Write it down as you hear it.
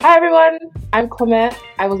Hi everyone, I'm Kome.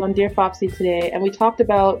 I was on Dear Foxy today and we talked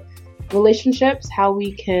about relationships, how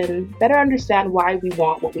we can better understand why we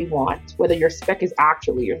want what we want, whether your spec is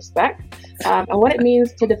actually your spec, and what it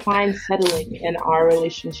means to define settling in our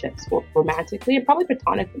relationships, both romantically and probably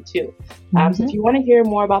platonically too. So if you want to hear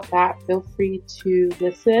more about that, feel free to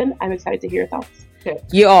listen. I'm excited to hear your thoughts. Okay.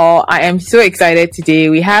 You all, I am so excited today.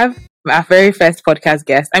 We have our very first podcast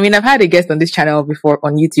guest. I mean, I've had a guest on this channel before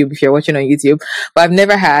on YouTube, if you're watching on YouTube, but I've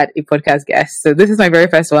never had a podcast guest. So this is my very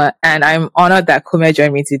first one, and I'm honored that Kome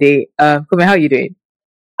joined me today. Kome, how are you doing?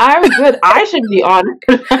 I'm good. I should be honored.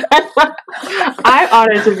 I'm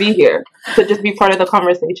honored to be here, to just be part of the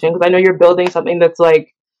conversation, because I know you're building something that's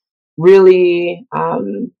like really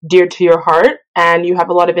dear to your heart, and you have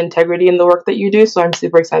a lot of integrity in the work that you do. So I'm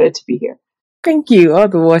super excited to be here. Thank you. All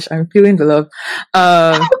the wash. I'm feeling the love.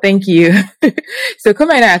 Thank you. So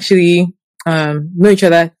Kome and I actually know each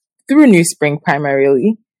other through New Spring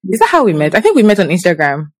primarily. Is that how we met? I think we met on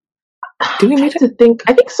Instagram. Did we meet?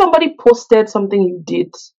 I think somebody posted something you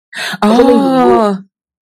did. Oh.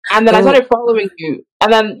 And then I started following you.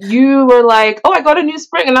 And then you were like, "Oh, I got a New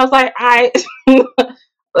Spring." And I was like,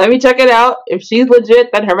 let me check it out. If she's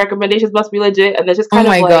legit, then her recommendations must be legit. And it's just kind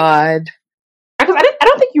of like... Oh my God. Because I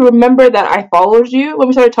don't think you remember that I followed you when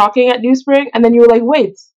we started talking at New Spring, and then you were like,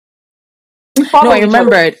 "Wait." No, I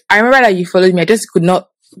remembered. I remember that you followed me. I just could not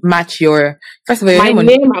match your... First of all, your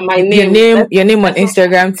name on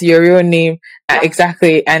Instagram to your real name. Yeah.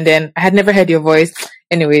 Exactly. And then I had never heard your voice.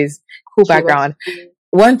 Anyways, cool background.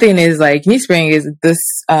 One thing is like New Spring is this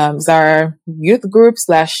is our youth group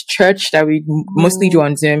 / church that we mostly do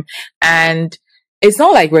on Zoom, and it's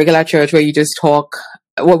not like regular church where you just talk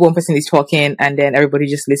what one person is talking and then everybody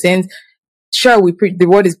just listens. Sure, the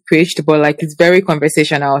word is preached, but like it's very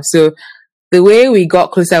conversational. So the way we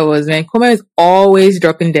got closer was when Kome is always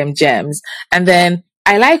dropping them gems, and then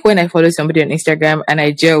I like when I follow somebody on Instagram and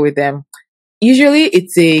I gel with them. Usually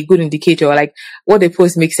it's a good indicator, like what they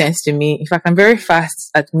post makes sense to me. In fact, I'm very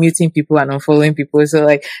fast at muting people and unfollowing people. So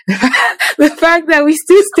like the fact that we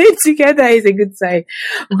still stay together is a good sign.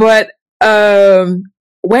 But,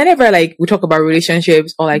 whenever like we talk about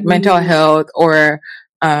relationships or like mental health or,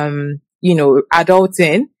 adulting,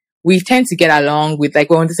 we tend to get along with like,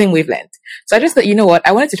 we're on the same wavelength. So I just thought, you know what?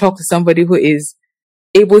 I wanted to talk to somebody who is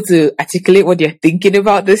able to articulate what you're thinking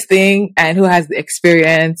about this thing and who has the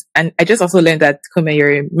experience. And I just also learned that Kome,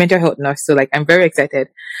 you're a mental health nurse. So like, I'm very excited.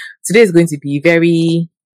 Today is going to be very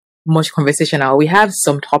much conversational. We have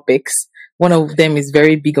some topics. One of them is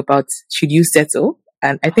very big about should you settle?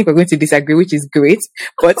 And I think we're going to disagree, which is great.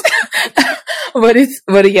 But,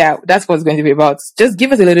 but yeah, that's what it's going to be about. Just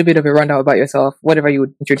give us a little bit of a rundown about yourself, whatever you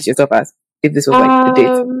would introduce yourself as, if this was like the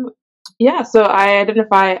date. Yeah, so I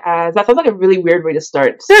identify as... That sounds like a really weird way to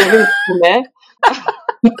start. So Kome. Hi,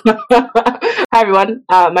 everyone.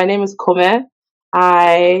 My name is Kome.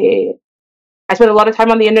 I spend a lot of time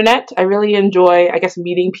on the internet. I really enjoy, I guess,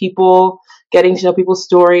 meeting people, getting to know people's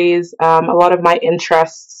stories. A lot of my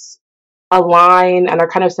interests align and are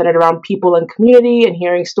kind of centered around people and community and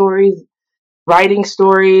hearing stories, writing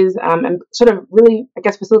stories, and sort of really, I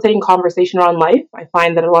guess, facilitating conversation around life. I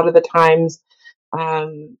find that a lot of the times...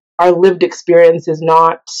 our lived experience is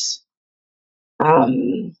not,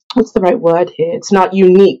 what's the right word here? It's not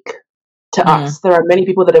unique to us. There are many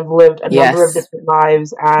people that have lived a number of different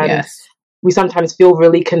lives, and we sometimes feel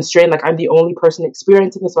really constrained, like I'm the only person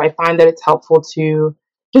experiencing this. So I find that it's helpful to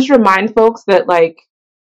just remind folks that, like,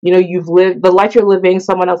 you know, you've lived the life you're living,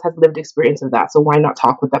 someone else has lived experience of that. So why not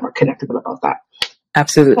talk with them or connect with them about that?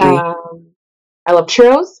 Absolutely. I love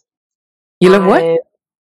churros. You love what?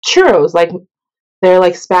 Churros, like... They're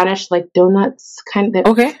like Spanish, like donuts, kind of.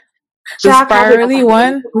 Okay. The spirally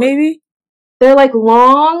one, maybe? They're like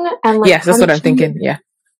long and like... Yes, that's what I'm thinking. Yeah.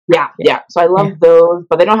 So I love those,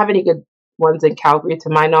 but they don't have any good ones in Calgary, to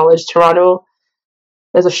my knowledge. Toronto,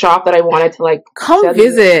 there's a shop that I wanted to like... Come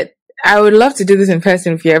visit. I would love to do this in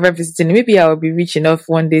person if you're ever visiting. Maybe I'll be rich enough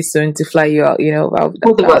one day soon to fly you out, you know. That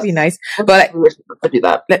would be nice. But like, do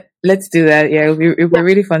that. Let's do that. Yeah, it'll be a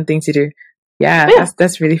really fun thing to do. Yeah,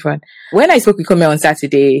 that's really fun. When I spoke with Kome on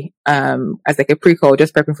Saturday, as like a pre-call,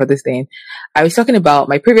 just prepping for this thing, I was talking about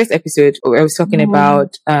my previous episode, where I was talking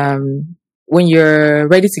about, when you're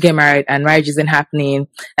ready to get married and marriage isn't happening.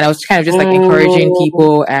 And I was kind of just like encouraging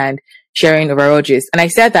people and sharing overall gist. And I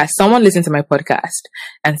said that someone listened to my podcast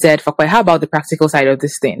and said, "Fakwe, how about the practical side of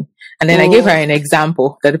this thing?" And then I gave her an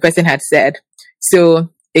example that the person had said.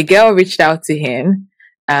 So a girl reached out to him,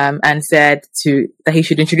 and said that he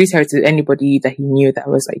should introduce her to anybody that he knew that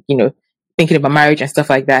was like, you know, thinking about marriage and stuff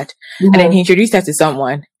like that. And then he introduced her to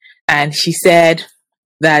someone, and she said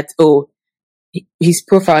that, his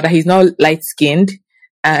profile that he's not light skinned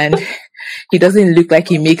and he doesn't look like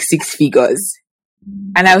he makes six figures.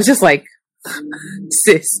 And I was just like,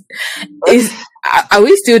 sis, are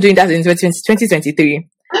we still doing that in 2023?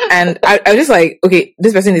 And I was just like, okay,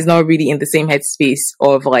 this person is not really in the same headspace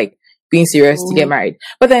of like being serious to get married.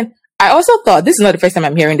 But then I also thought, this is not the first time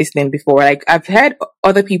I'm hearing this name before. Like, I've heard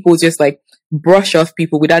other people just like brush off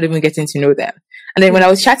people without even getting to know them. And then when I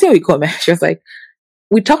was chatting with Kome, she was like,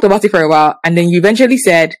 we talked about it for a while, and then you eventually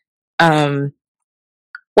said, what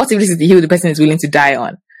if this is the hill the person is willing to die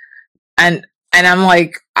on? And I'm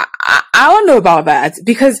like, I don't know about that,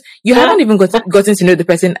 because you haven't even gotten to know the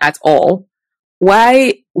person at all.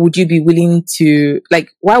 Why would you be willing to, like,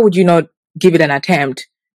 why would you not give it an attempt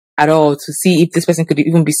at all to see if this person could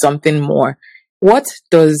even be something more? What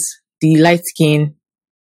does the light skin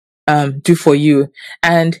do for you?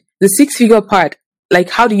 And the 6-figure part, like,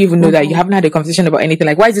 how do you even know that? You haven't had a conversation about anything.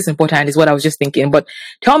 Like, why is this important is what I was just thinking. But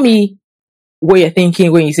tell me what you're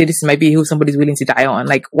thinking when you say this might be who somebody's willing to die on.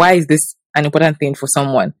 Like, why is this an important thing for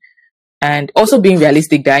someone? And also being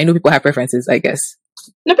realistic that I know people have preferences, I guess.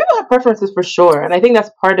 No, people have preferences for sure. And I think that's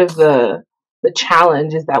part of the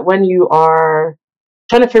challenge, is that when you are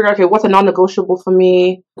trying to figure out, okay, what's a non-negotiable for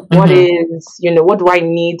me? What is, what do I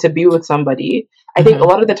need to be with somebody? I think a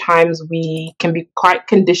lot of the times we can be quite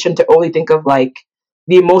conditioned to only think of like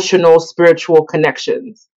the emotional, spiritual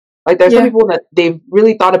connections. Like there's some people that they've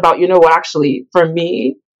really thought about, actually, for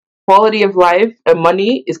me, quality of life and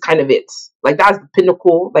money is kind of it. Like that's the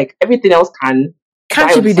pinnacle. Like everything else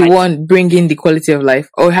can't you be the one bringing the quality of life,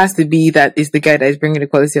 or it has to be that it's the guy that is bringing the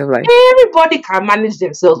quality of life? Everybody can manage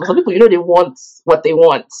themselves. Some people, they want what they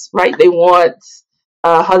want, right? They want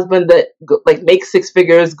a husband that like makes 6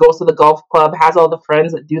 figures, goes to the golf club, has all the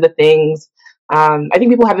friends that do the things. I think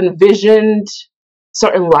people have envisioned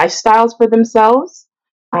certain lifestyles for themselves.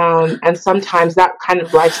 And sometimes that kind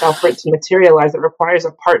of lifestyle, for it to materialize, it requires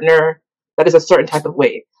a partner that is a certain type of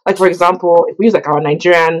way. Like, for example, if we use like our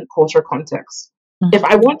Nigerian culture context, if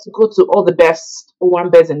I want to go to all the best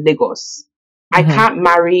Owambes in Lagos, I can't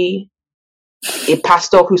marry a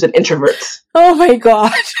pastor who's an introvert. Oh my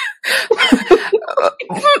God.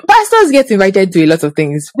 Pastors get invited to a lot of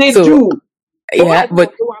things. They do. Yeah,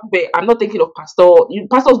 but I'm not thinking of pastor.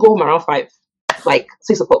 Pastors go home around 5, like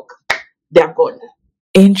 6 o'clock. They're gone.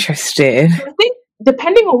 Interesting. So I think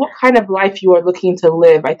depending on what kind of life you are looking to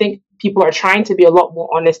live, I think people are trying to be a lot more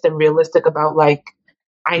honest and realistic about like,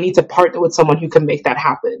 I need to partner with someone who can make that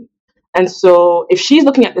happen. And so if she's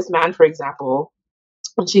looking at this man, for example,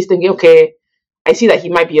 and she's thinking, okay, I see that he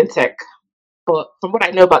might be in tech, but from what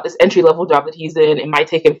I know about this entry-level job that he's in, it might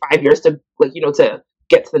take him 5 years to, like, to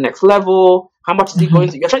get to the next level. How much is he going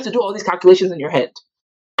to? You're trying to do all these calculations in your head.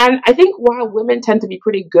 And I think while women tend to be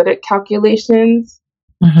pretty good at calculations,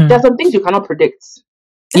 there are some things you cannot predict.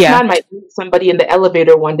 This man might meet somebody in the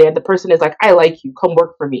elevator one day and the person is like, I like you, come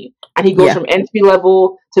work for me. And he goes from entry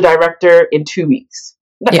level to director in 2 weeks.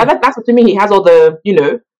 That's assuming he has all the,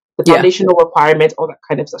 the foundational requirements, all that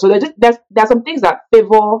kind of stuff. So there's some things that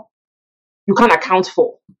favor you can't account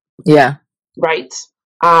for. Yeah. Right?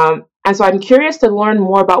 And so I'm curious to learn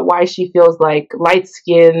more about why she feels like light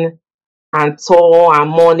skin and tall and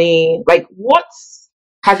money. Like, what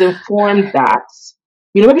has informed that?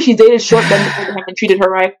 Maybe she dated short men before they haven't treated her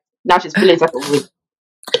right. Now she's feeling like a wig.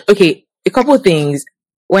 Okay, a couple of things.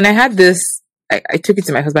 When I had this, I took it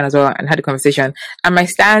to my husband as well and had a conversation. And my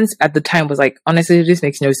stance at the time was like, honestly, this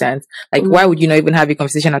makes no sense. Like, why would you not even have a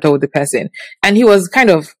conversation at all with the person? And he was kind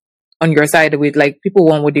of on your side with like, people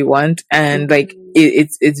want what they want, and like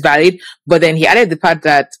it's valid. But then he added the part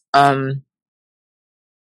that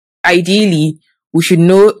ideally we should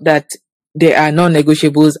know that there are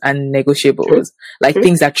non-negotiables and negotiables, like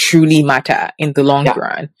things that truly matter in the long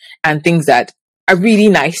run, and things that are really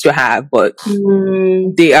nice to have, but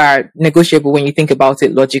they are negotiable when you think about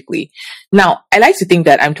it logically. Now, I like to think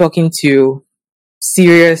that I'm talking to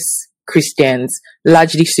serious Christians,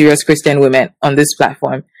 largely serious Christian women on this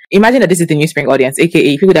platform. Imagine that this is the New Spring audience,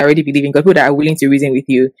 aka people that already believe in God, people that are willing to reason with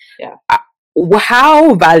you. Yeah.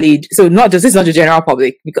 How valid? So this is not the general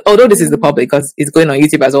public, because although this is the public, because it's going on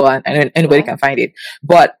YouTube as well, and anybody can find it.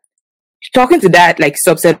 But talking to that like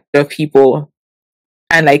subset of people,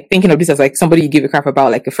 and like thinking of this as like somebody you give a crap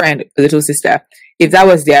about, like a friend, a little sister, if that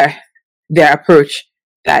was their approach,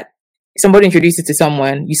 that somebody introduced you to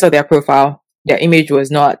someone, you saw their profile, their image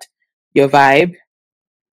was not your vibe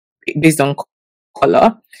based on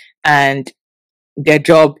color, and their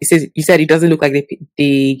job, you said it doesn't look like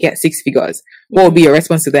they get 6 figures. What would be your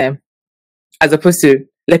response to them, as opposed to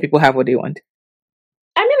let people have what they want?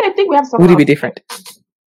 I mean, I think we have to talk would it be different?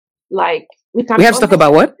 Like we have to talk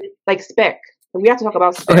about what? Like spec. we have to talk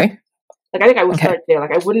about spec. Okay. Like, I think I would start there.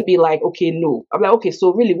 Like, I wouldn't be like, okay, no. I'm like, okay,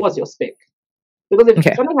 so really, what's your spec? Because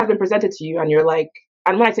if something has been presented to you and you're like,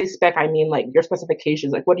 and when I say spec, I mean like your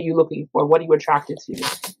specifications. Like, what are you looking for? What are you attracted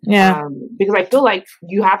to? Yeah. Because I feel like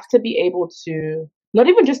you have to be able to, not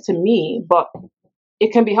even just to me, but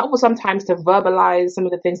it can be helpful sometimes to verbalize some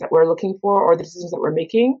of the things that we're looking for or the decisions that we're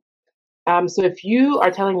making. So if you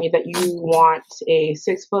are telling me that you want a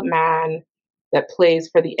 6-foot man that plays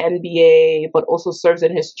for the NBA, but also serves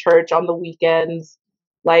in his church on the weekends,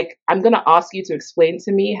 like, I'm going to ask you to explain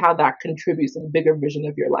to me how that contributes to the bigger vision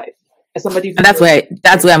of your life. As somebody, and that's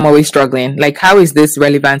where I'm always struggling. Like, how is this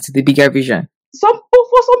relevant to the bigger vision? For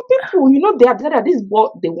some people, you know, this is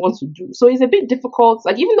what they want to do. So it's a bit difficult.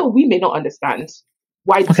 Like, even though we may not understand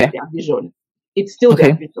why this is their vision, it's still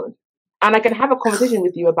their vision. And I can have a conversation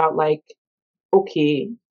with you about, like, okay,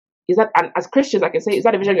 is that, and as Christians, I can say, is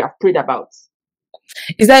that a vision you have prayed about?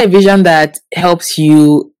 Is that a vision that helps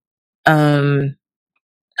you actually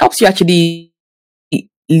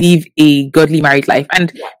live a godly married life?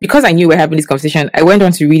 And because I knew we were having this conversation, I went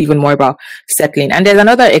on to read even more about settling. And there's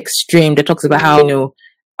another extreme that talks about how, you know,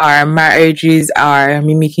 our marriages are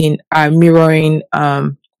mirroring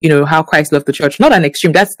you know, how Christ loved the church. Not an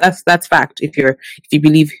extreme, that's fact if you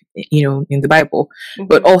believe, you know, in the Bible.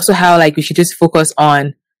 But also how, like, we should just focus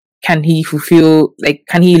on, can he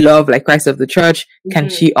love like Christ loved the church? Can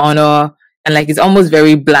she honor? And like, it's almost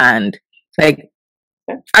very bland. Like,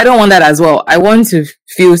 I don't want that as well. I want to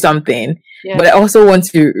feel something, but I also want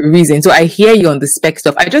to reason. So I hear you on the spec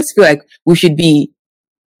stuff. I just feel like we should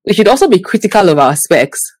also be critical of our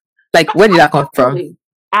specs. Like, where did that come from?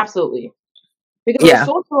 Absolutely. Because we're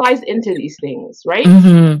socialized into these things, right? But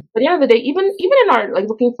at the end of the day, even in our, like,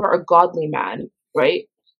 looking for a godly man, right?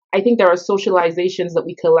 I think there are socializations that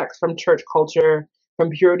we collect from church culture, from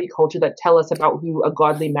purity culture, that tell us about who a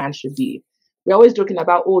godly man should be. We're always joking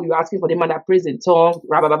about, oh, you're asking for the man that prays in tongues, you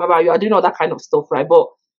are doing all that kind of stuff, right? But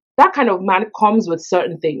that kind of man comes with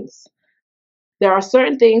certain things. There are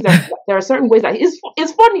certain things that there are certain ways that it's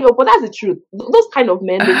funny, but that's the truth. Those kind of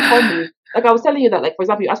men, they come with, like I was telling you that, like, for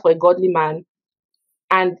example, you ask for a godly man,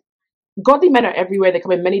 and godly men are everywhere. They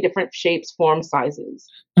come in many different shapes, forms, sizes.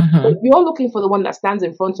 But you're looking for the one that stands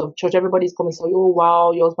in front of church. Everybody's coming, so, oh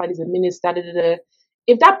wow, your husband is a minister. Da, da, da.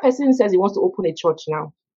 If that person says he wants to open a church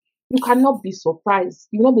now, you cannot be surprised.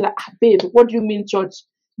 You will not be like, babe, what do you mean church?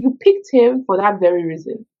 You picked him for that very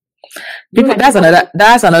reason. People,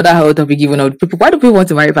 that's another whole topic given out. People, why do people want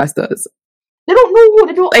to marry pastors? They don't know who.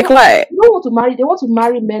 They don't why. They don't want to marry. They want to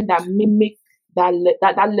marry men that mimic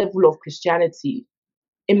that level of Christianity.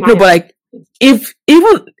 No, but like, if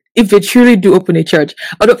they truly do open a church,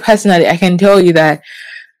 although personally, I can tell you that.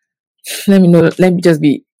 Let me just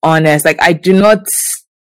be honest. Like, I do not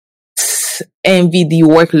envy the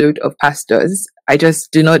workload of pastors. I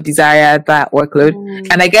just do not desire that workload.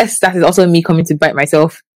 And I guess that is also me coming to bite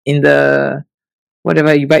myself in the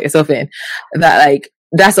whatever you bite yourself in. That, like,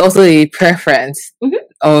 that's also a preference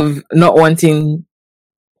of not wanting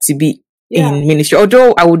to be in ministry.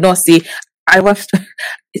 Although I would not say I was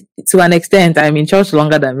to an extent, I'm in church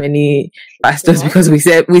longer than many pastors because we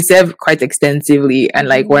serve quite extensively, and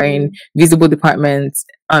like we're in visible departments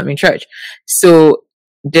in church. So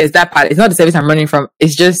there's that part. It's not the service I'm running from.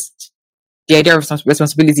 It's just the idea of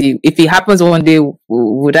responsibility. If it happens one day,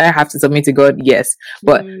 would I have to submit to God? Yes,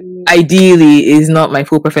 but ideally, is not my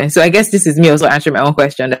full preference. So I guess this is me also answering my own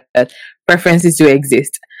question that preferences do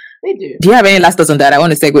exist. They do. Do you have any last thoughts on that? I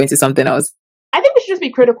want to segue into something else. I think we should just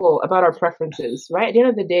be critical about our preferences, right? At the end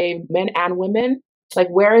of the day, men and women, like,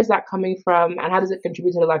 where is that coming from, and how does it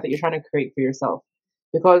contribute to the life that you're trying to create for yourself?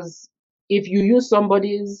 Because if you use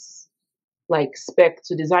somebody's, like, spec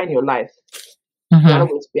to design your life, you're not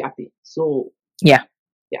going to be happy. So yeah,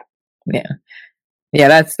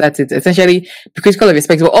 that's it. Essentially, be critical of your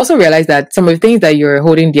specs, but also realize that some of the things that you're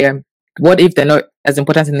holding dear, what if they're not as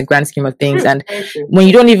important in the grand scheme of things? And when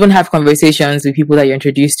you don't even have conversations with people that you're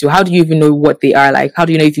introduced to, how do you even know what they are like? How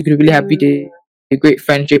do you know if you could really have built a great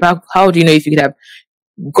friendship? How do you know if you could have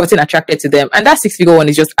gotten attracted to them? And that 6-figure one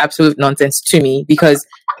is just absolute nonsense to me, because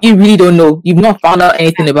you really don't know. You've not found out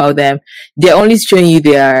anything about them. They're only showing you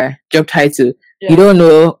their job title. You don't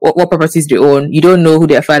know what properties they own. You don't know who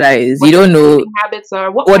their father is. You don't know habits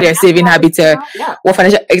are, what their saving habits are. What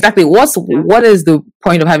financial, exactly. What is the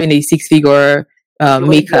point of having a 6-figure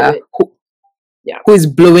maker who is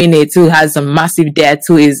blowing it, who has some massive debt,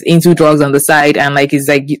 who is into drugs on the side, and like, it's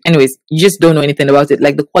like, anyways, you just don't know anything about it.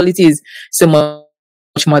 Like, the quality is so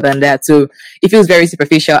much more than that. So it feels very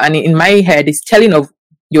superficial, and in my head, it's telling of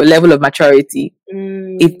your level of maturity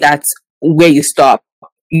if that's where you stop.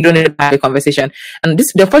 you don't need to have a conversation. And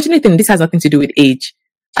the unfortunate thing, this has nothing to do with age.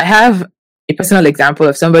 I have a personal example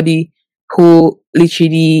of somebody who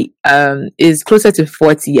literally is closer to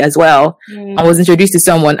 40 as well, and was introduced to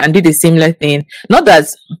someone and did a similar thing. Not that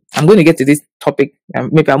I'm going to get to this topic,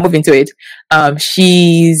 maybe I'll move into it.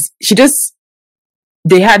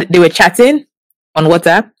 They were chatting on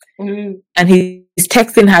WhatsApp, and his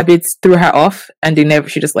texting habits threw her off, and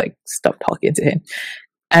she just like stopped talking to him.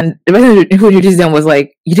 And the person who introduced them was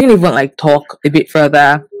like, you didn't even like talk a bit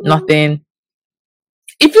further, nothing.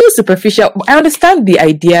 It feels superficial. I understand the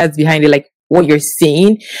ideas behind it, like what you're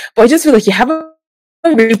saying, but I just feel like you haven't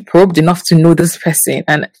really probed enough to know this person.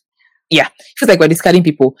 And yeah, it feels like we're discarding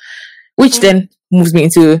people, which then moves me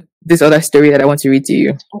into this other story that I want to read to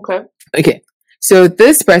you. Okay. So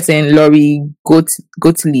this person, Lori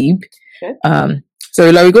Gottlieb,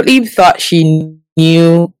 so Lori Gottlieb thought she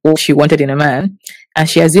knew what she wanted in a man, and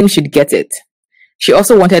she assumed she'd get it. She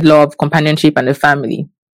also wanted love, companionship, and a family.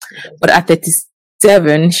 But at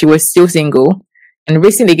 37, she was still single, and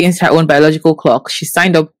racing against her own biological clock, she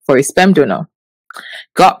signed up for a sperm donor,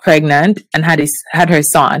 got pregnant, and had her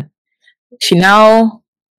son. She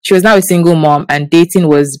was now a single mom, and dating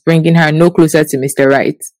was bringing her no closer to Mr.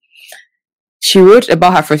 Right. She wrote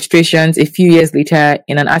about her frustrations a few years later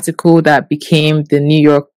in an article that became the New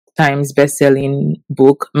York Times best-selling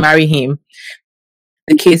book, Marry Him,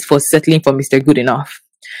 The Case for Settling for Mr. Good Enough.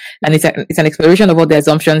 And it's an exploration of all the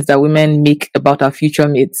assumptions that women make about our future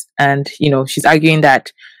mates. And, she's arguing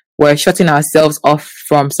that we're shutting ourselves off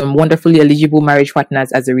from some wonderfully eligible marriage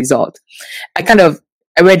partners as a result. I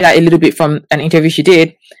read that a little bit from an interview she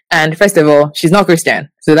did. And first of all, she's not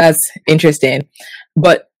Christian. So that's interesting.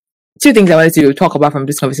 But two things I wanted to talk about from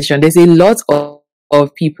this conversation. There's a lot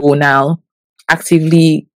of people now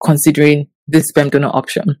actively considering this sperm donor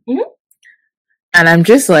option. Mm-hmm. And I'm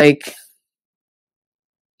just like,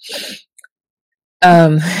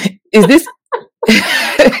 is this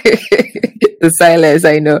the silence?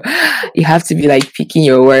 I know you have to be like picking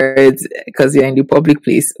your words because you're in the public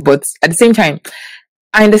place, but at the same time,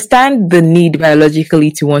 I understand the need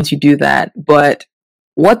biologically to want to do that, but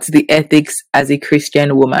what's the ethics as a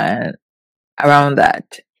Christian woman around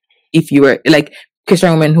that? If you were like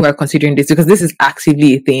Christian women who are considering this, because this is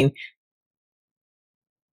actively a thing.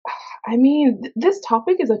 I mean, this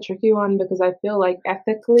topic is a tricky one because I feel like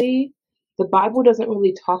ethically, the Bible doesn't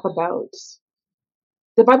really talk about.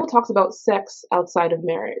 The Bible talks about sex outside of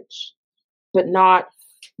marriage, but not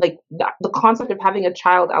like that. The concept of having a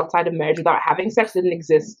child outside of marriage without having sex didn't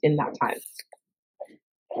exist in that time.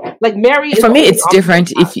 Like Mary, for me, it's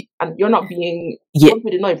different. If you're not being,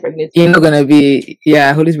 not impregnated, you're not gonna be.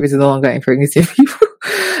 Yeah, Holy Spirit is no longer impregnating people.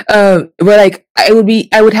 But like, I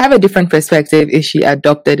would have a different perspective if she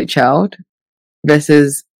adopted a child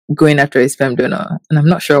versus going after a sperm donor, and I'm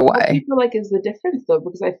not sure why. What do you feel like is the difference though?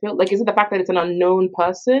 Because I feel like, is it the fact that it's an unknown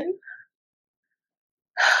person?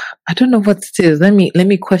 I don't know what it is. Let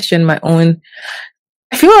me question my own.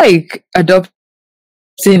 I feel like adopting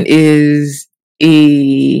is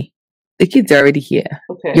the kids are already here.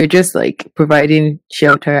 Okay. You're just like providing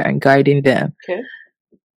shelter and guiding them. Okay.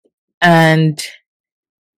 And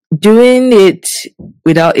doing it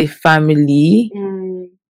without a family,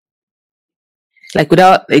 like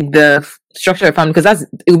without like the structure of family, because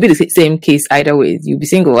it would be the same case either ways. You'll be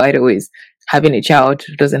single either ways. Having a child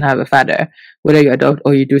who doesn't have a father, whether you adopt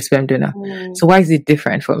or you do sperm donor. So why is it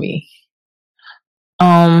different for me?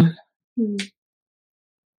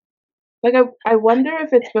 Like, I wonder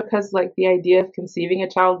if it's because, like, the idea of conceiving a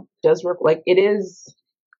child does work. Like, it is...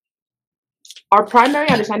 Our primary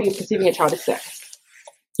understanding of conceiving a child is sex.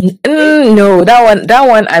 No, that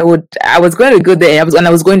one, I was going to go there. I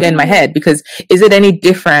was going there in my head, because is it any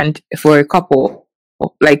different for a couple?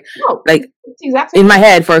 Like, no, like exactly in my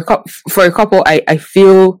head, for a couple, I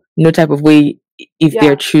feel no type of way if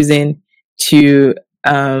they're choosing to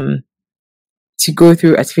go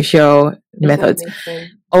through artificial methods.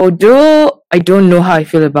 Although I don't know how I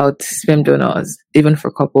feel about sperm donors, even for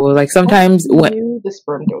couple. Like sometimes when the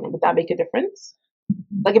sperm donor, would that make a difference?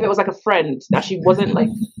 Like if it was like a friend that she wasn't like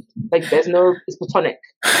there's no, it's platonic.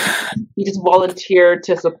 You just volunteered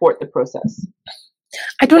to support the process.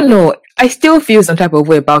 I don't know. I still feel some type of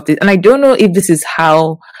way about it, and I don't know if this is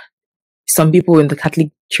how some people in the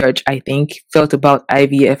Catholic Church, I think, felt about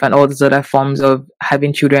IVF and all those other forms of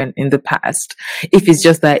having children in the past. If it's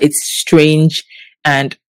just that it's strange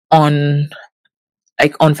and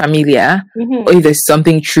unfamiliar, or if there's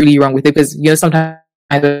something truly wrong with it, because sometimes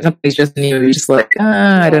something's just new. You're just like,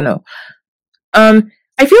 I don't know.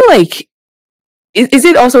 I feel like is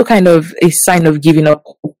it also kind of a sign of giving up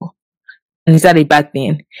hope And is that a bad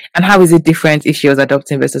thing? And how is it different if she was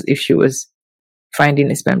adopting versus if she was finding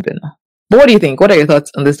a sperm donor? But what do you think? What are your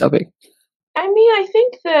thoughts on this topic? I mean, I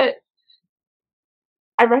think that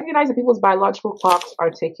I recognize that people's biological clocks are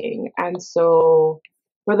ticking. And so,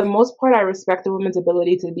 for the most part, I respect a woman's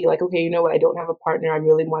ability to be like, okay, you know what? I don't have a partner. I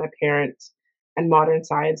really want a parent. And modern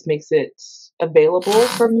science makes it available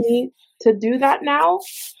for me to do that now.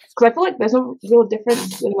 Because I feel like there's no real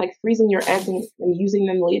difference in like freezing your eggs and using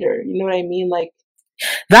them later. You know what I mean? Like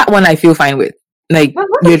that one, I feel fine with. Like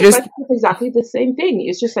you're just exactly the same thing.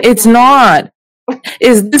 It's just like it's not.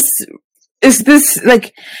 Is this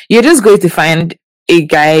like you're just going to find a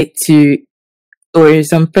guy to or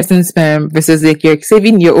some person's sperm versus like you're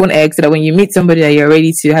saving your own eggs so that when you meet somebody that you're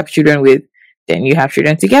ready to have children with, then you have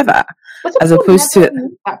children together. But as opposed to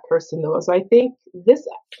that person though. So I think this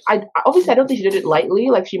I obviously I don't think she did it lightly.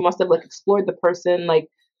 Like she must have like explored the person. Like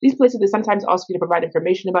these places they sometimes ask you to provide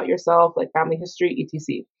information about yourself, like family history,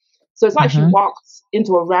 etc. So it's not like she walked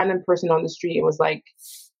into a random person on the street and was like,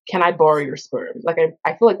 can I borrow your sperm? Like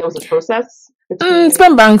I feel like there was a process.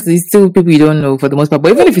 Sperm banks is still people you don't know for the most part.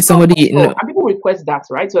 But even if it's somebody you know, and people request that,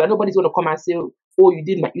 right? So that nobody's gonna come and say, "Oh,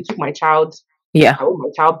 you took my child." Yeah, I want my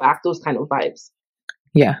child back. Those kind of vibes.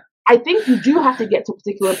 Yeah, I think you do have to get to a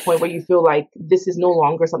particular point where you feel like this is no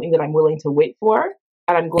longer something that I'm willing to wait for,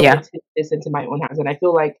 and I'm going to take this into my own hands. And I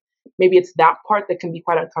feel like maybe it's that part that can be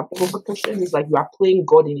quite uncomfortable for Christians. It's like you are playing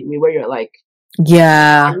God in a way where you're like,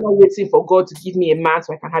 yeah, I'm not waiting for God to give me a man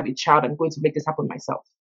so I can have a child. I'm going to make this happen myself.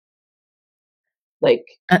 Like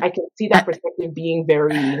I can see that perspective being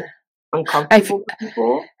very uncomfortable for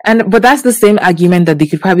people. But that's the same argument that they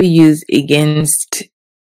could probably use against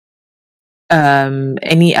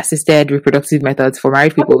any assisted reproductive methods for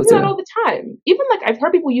married people. They do that all the time. Even like I've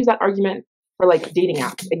heard people use that argument for like dating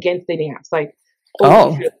apps, against dating apps. Like,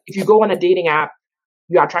 if you go on a dating app,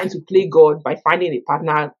 you are trying to play God by finding a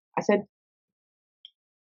partner. I said,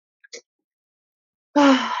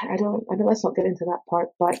 I don't. Let's not get into that part.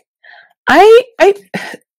 But I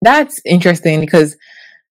that's interesting because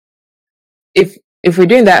if we're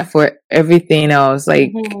doing that for everything else,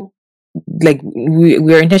 like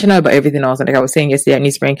we're intentional about everything else. Like I was saying yesterday at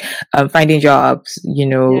New Spring, finding jobs,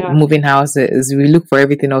 moving houses, we look for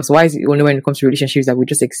everything else. Why is it only when it comes to relationships that we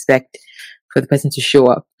just expect for the person to show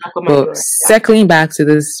up? But circling back to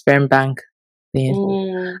this sperm bank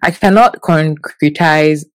thing, I cannot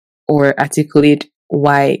concretize or articulate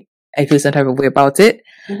why I feel some type of way about it.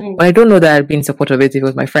 But I don't know that I'd be in support of it if it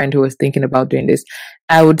was my friend who was thinking about doing this.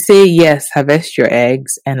 I would say yes, harvest your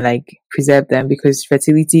eggs and like preserve them because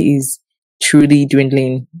fertility is truly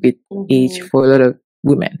dwindling with age for a lot of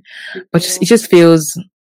women. But it just feels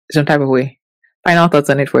some type of way. Final thoughts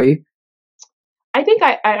on it for you? I think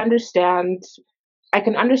I understand. I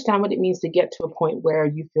can understand what it means to get to a point where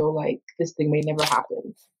you feel like this thing may never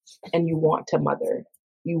happen and you want to mother.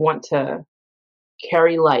 You want to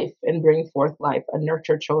carry life and bring forth life and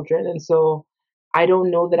nurture children. And so I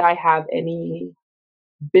don't know that I have any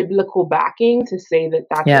biblical backing to say that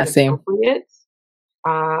that's inappropriate.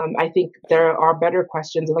 I think there are better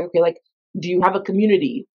questions of like, okay, like, do you have a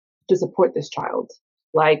community to support this child?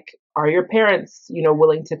 Like, are your parents,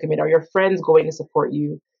 willing to commit? Are your friends going to support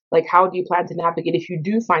you? Like, how do you plan to navigate if you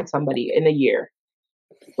do find somebody in a year?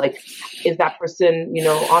 Like, is that person,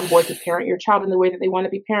 on board to parent your child in the way that they want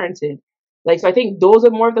to be parented? Like, so I think those are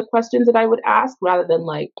more of the questions that I would ask rather than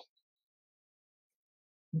like,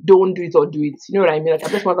 don't do it or do it. You know what I mean? Like, I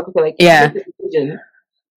just want to like, make the decision.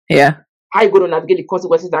 Yeah. How you going to navigate the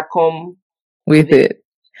consequences that come with it?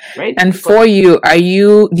 Right. And for you,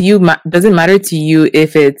 does it matter to you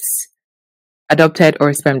if it's adopted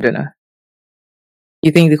or sperm donor?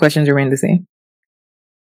 You think the questions remain the same?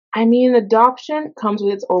 I mean, adoption comes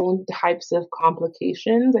with its own types of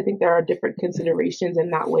complications. I think there are different considerations in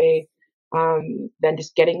that way than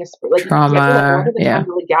just getting like trauma. A lot of the time,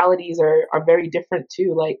 the legalities are very different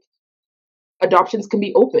too. Like adoptions can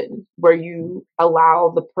be open, where you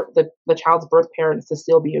allow the child's birth parents to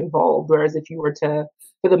still be involved. Whereas if you were to,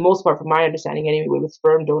 for the most part, from my understanding anyway, with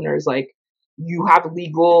sperm donors, like you have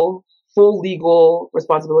full legal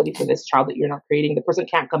responsibility for this child that you're not creating. The person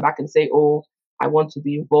can't come back and say, "Oh, I want to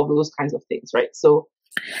be involved," with those kinds of things, right? So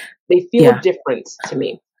they feel different to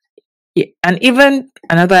me. Yeah. And even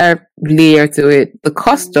another layer to it, the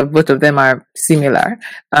cost of both of them are similar.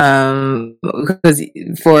 Because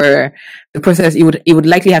for the process, it would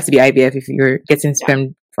likely have to be IVF if you're getting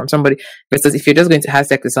sperm from somebody, versus if you're just going to have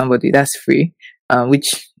sex with somebody, that's free,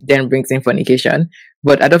 which then brings in fornication.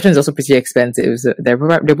 But adoption is also pretty expensive. So they're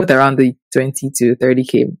both around the 20 to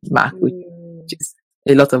 30K mark, which is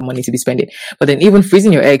a lot of money to be spending. But then even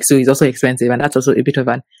freezing your eggs too is also expensive, and that's also a bit of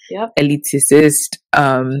an elitist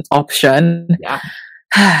option. Yeah.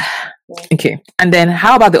 Okay. And then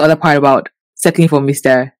how about the other part about settling for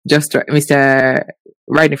Mr.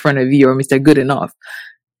 right in front of you, or Mr. Good Enough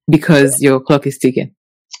because your clock is ticking?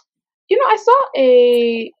 I saw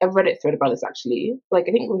a Reddit thread about this actually. Like,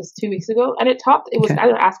 I think it was 2 weeks ago, and it was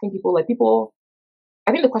either asking people, like, people.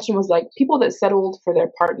 I think the question was like, people that settled for their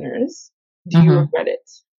partners, do you regret it?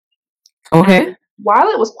 Okay. And while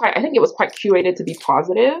it was quite curated to be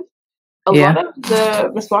positive, a lot of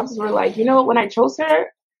the responses were like, when I chose her,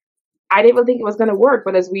 I didn't even think it was going to work.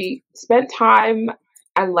 But as we spent time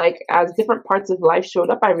and like as different parts of life showed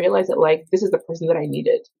up, I realized that like this is the person that I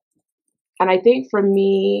needed. And I think for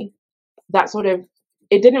me, that sort of,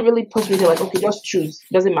 it didn't really push me to like, okay, just choose.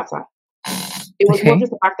 Doesn't matter. It was more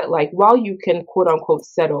just the fact that like, while you can quote unquote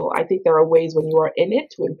settle, I think there are ways when you are in it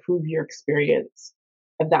to improve your experience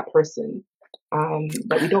of that person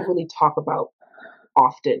that we don't really talk about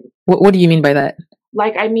often. What do you mean by that?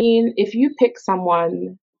 Like, I mean, if you pick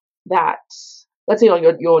someone that, let's say on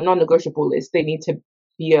your non-negotiable list, they need to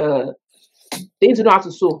know how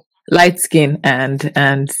to sew. Light skin and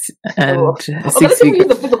okay, let's use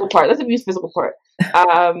the physical part.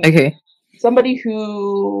 Okay. Somebody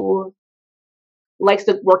who likes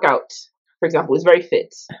to work out, for example, is very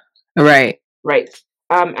fit. Right.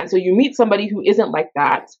 And so you meet somebody who isn't like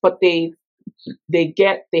that, but they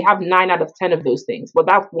have 9 out of 10 of those things. But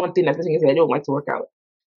that's one thing that's missing is they don't like to work out.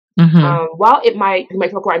 While you might feel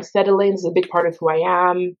like I'm settling, this is a big part of who I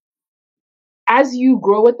am. As you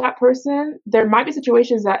grow with that person, there might be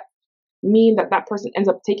situations that mean that person ends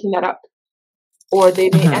up taking that up, or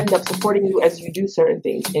they may end up supporting you as you do certain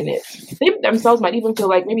things in it. They themselves might even feel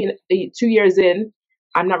like maybe 2 years in,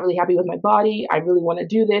 I'm not really happy with my body. I really want to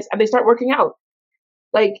do this, and they start working out,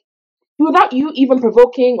 like without you even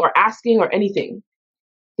provoking or asking or anything.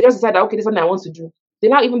 They just decide, okay, this is something I want to do. They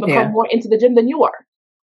now even become more into the gym than you are.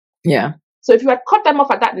 Yeah. So if you had cut them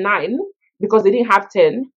off at that 9 because they didn't have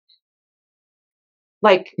 10,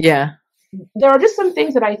 like there are just some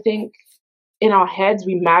things that I think in our heads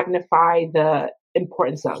we magnify the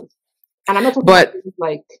importance of, and I'm not talking about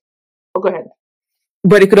like. Oh, go ahead.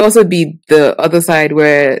 But it could also be the other side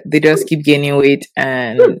where they just keep gaining weight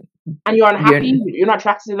and you're unhappy. You're not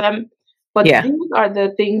attracted to them. But these are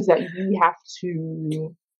the things that we have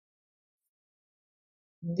to.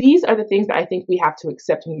 These are the things that I think we have to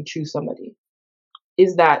accept when we choose somebody.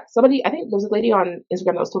 Is that somebody? I think there was a lady on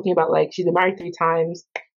Instagram that was talking about like she's been married 3 times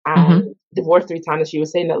and divorced 3 times, and she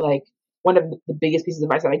was saying that like one of the biggest pieces of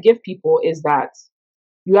advice that I give people is that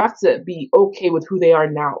you have to be okay with who they are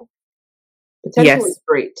now. Potential is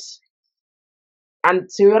great, and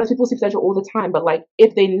to be honest, people see potential all the time. But like,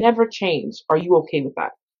 if they never change, are you okay with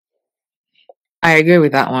that? I agree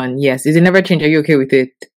with that one. Yes, if they never change, are you okay with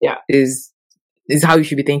it? Yeah, is how you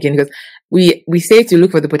should be thinking, because we say to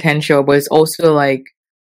look for the potential, but it's also like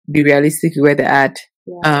be realistic where they're at.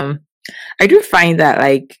 Yeah. I do find that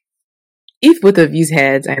like if both of you's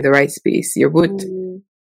heads are in the right space, you're both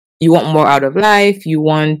you want more out of life, you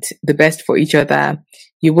want the best for each other,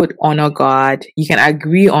 you would honor God, you can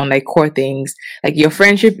agree on like core things, like your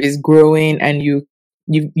friendship is growing and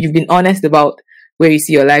you've been honest about where you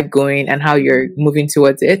see your life going and how you're moving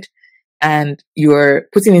towards it, and you're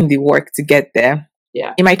putting in the work to get there.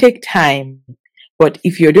 Yeah, it might take time, but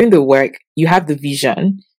if you're doing the work, you have the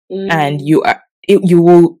vision, and you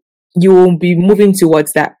will be moving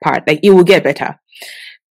towards that part. Like it will get better.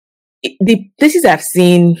 The places I've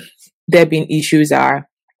seen there being issues are,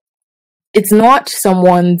 it's not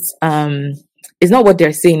someone's it's not what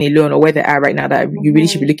they're saying alone or where they are right now that you really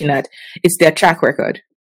should be looking at. It's their track record.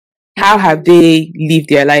 How have they lived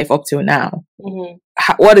their life up till now?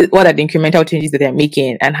 What are the incremental changes that they're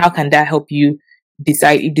making, and how can that help you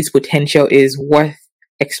decide if this potential is worth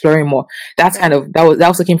exploring more? That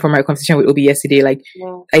also came from my conversation with Obi yesterday. Like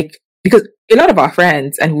because a lot of our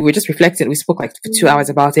friends, and we were just reflecting, we spoke like for 2 hours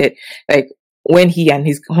about it. Like when he and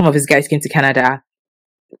some of his guys came to Canada,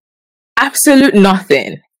 absolute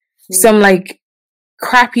nothing. Some like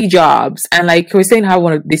crappy jobs, and like we were saying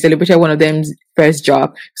how they celebrated one of them's first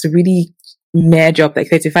job. It's a really meh job, like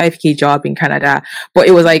 35K job in Canada, but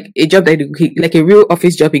it was like a job that like a real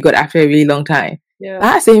office job he got after a really long time.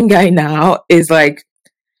 That same guy now is like,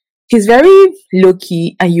 he's very low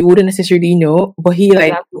key and you wouldn't necessarily know, but he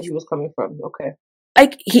like that's where he was coming from. Okay,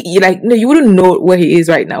 like he like no, you wouldn't know where he is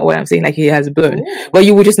right now. What I'm saying, like he has burned, but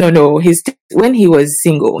you would just not know. When he was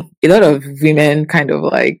single, a lot of women kind of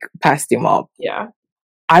like passed him up. Yeah.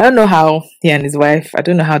 I don't know how he and his wife, I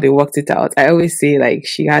don't know how they worked it out. I always say like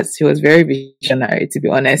she was very visionary, to be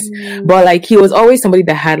honest. But like he was always somebody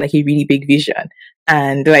that had like a really big vision,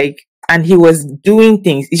 and he was doing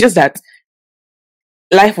things. It's just that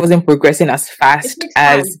life wasn't progressing as fast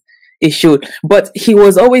as it should. But he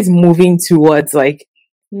was always moving towards like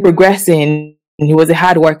progressing. He was a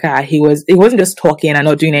hard worker. He wasn't just talking and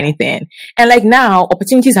not doing anything. And like now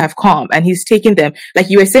opportunities have come and he's taking them. Like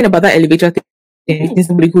you were saying about that elevator thing.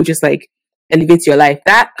 Somebody who just like elevates your life.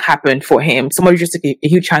 That happened for him. Somebody just took a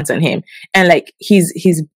huge chance on him, and like he's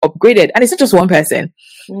upgraded. And it's not just one person.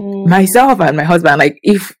 Myself and my husband. Like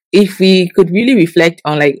if we could really reflect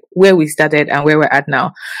on like where we started and where we're at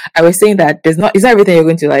now, I was saying that it's not everything you're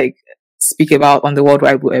going to like speak about on the World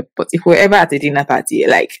Wide Web. But if we're ever at a dinner party,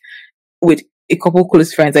 like with a couple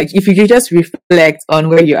close friends, like if you just reflect on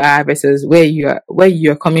where you are versus where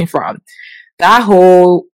you're coming from. That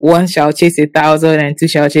whole one shall chase 1,000 and two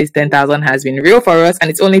shall chase 10,000 has been real for us,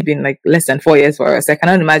 and it's only been like less than 4 years for us. I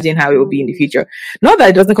cannot imagine how it will be in the future. Not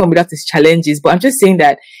that it doesn't come without its challenges, but I'm just saying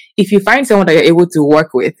that if you find someone that you're able to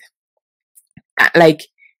work with, like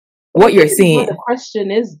what you're saying. What the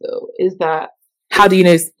question is though, is that how do you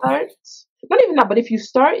know? Not even that, but if you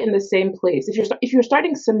start in the same place, if you're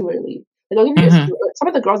starting similarly, like I'll give you some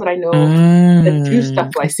of the girls that I know that do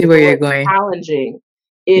stuff like I see where you're going. Challenging.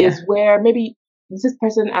 Is where maybe this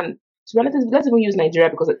person, and to be honest, let's even use Nigeria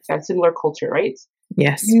because it's a similar culture, right?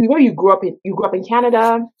 Yes. You grew up in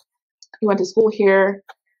Canada, you went to school here,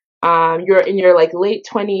 you're in your like late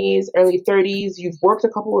 20s, early 30s, you've worked a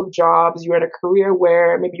couple of jobs, you're in a career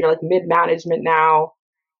where maybe you're like mid-management now,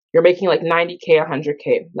 you're making like 90K,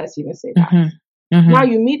 100K, let's even say that. Now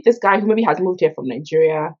you meet this guy who maybe has moved here from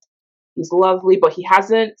Nigeria, he's lovely, but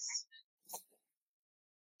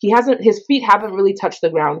his feet haven't really touched the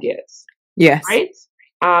ground yet. Yes. Right?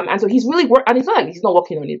 And so he's really and it's not like he's not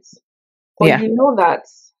working on it. But you know that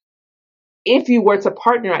if you were to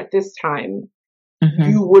partner at this time,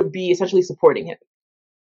 you would be essentially supporting him.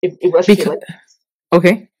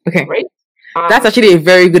 Okay. Right? That's actually a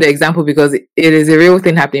very good example because it is a real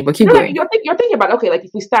thing happening. But keep going. You're thinking about, okay, like if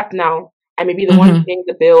we start now, and maybe the one paying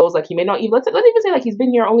the bills, like he may not even, let's even say like he's been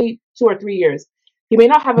here only 2 or 3 years. He may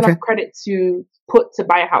not have enough credit to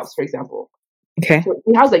buy a house, for example. Okay. So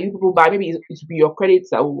the house that you people buy, maybe it should be your credits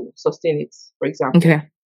that will sustain it, for example. Okay.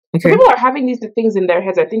 So people are having these things in their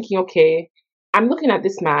heads. Are thinking, okay, I'm looking at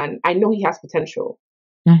this man. I know he has potential,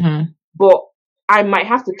 but I might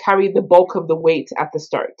have to carry the bulk of the weight at the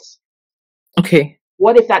start. Okay.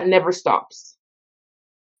 What if that never stops?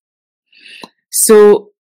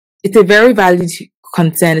 So it's a very valid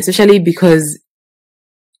concern, especially because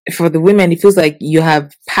for the women, it feels like you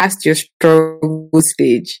have passed your struggle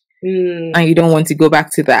stage and you don't want to go back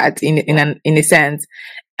to that in a sense.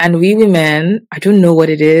 And we women, I don't know what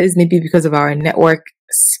it is, maybe because of our networking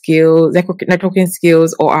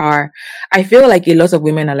skills, or I feel like a lot of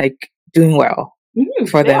women are like doing well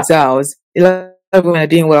for themselves. A lot of women are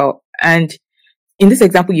doing well. And in this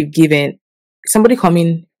example you've given, somebody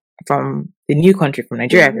coming from the new country, from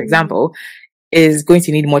Nigeria, for example, is going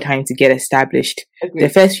to need more time to get established. Agreed. The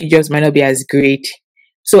first few jobs might not be as great.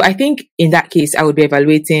 So I think in that case, I would be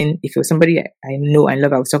evaluating, if it was somebody I know and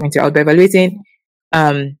love I was talking to, I would be evaluating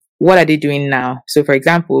what are they doing now? So for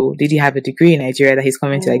example, did he have a degree in Nigeria that he's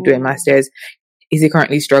coming to like do a master's? Is he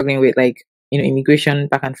currently struggling with like, immigration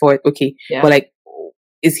back and forth? Okay. Yeah. But like,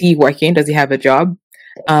 is he working? Does he have a job?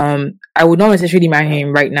 I would not necessarily marry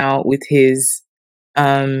him right now with his,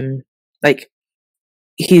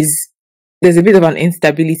 there's a bit of an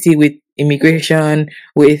instability with immigration,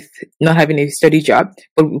 with not having a steady job,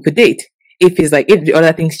 but we could date. If the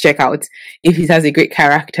other things check out, if he has a great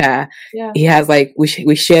character, he has like,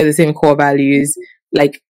 we share the same core values.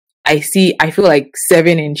 Like I feel like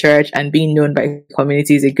serving in church and being known by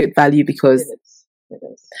community is a good value because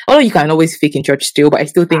although you can always fake in church still, but I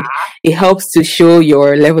still think it helps to show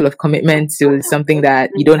your level of commitment to something that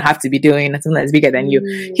you don't have to be doing, something that's bigger than you.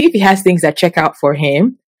 If he has things that check out for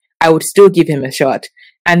him, I would still give him a shot.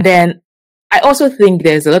 And then I also think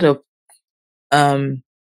there's a lot of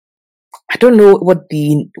I don't know what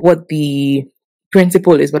the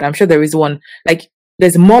principle is, but I'm sure there is one. Like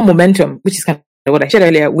there's more momentum, which is kind of what I said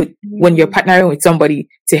earlier, when you're partnering with somebody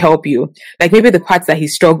to help you. Like maybe the parts that he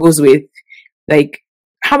struggles with, like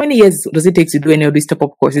how many years does it take to do any of these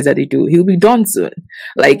top-up courses that they do? He'll be done soon.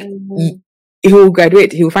 Like he will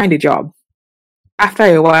graduate, he will find a job. After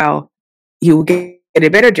a while, he will get a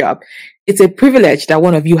better job. It's a privilege that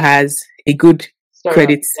one of you has a good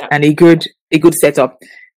credits and a good setup,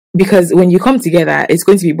 because when you come together, it's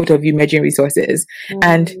going to be both of you merging resources.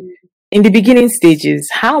 And in the beginning stages,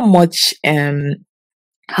 how much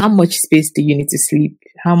how much space do you need to sleep?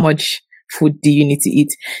 How much food do you need to eat?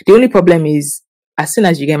 The only problem is, as soon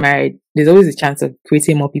as you get married, there's always a chance of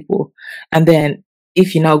creating more people. And then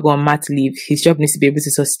if you now go on mat leave, his job needs to be able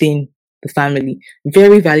to sustain the family.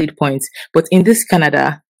 Very valid point. But in this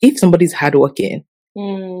Canada, if somebody's hardworking,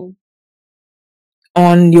 the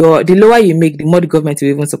lower you make, the more the government will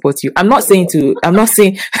even support you. I'm not saying to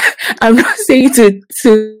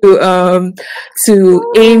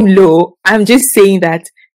aim low. I'm just saying that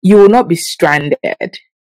you will not be stranded.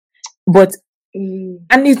 But and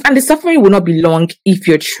the suffering will not be long if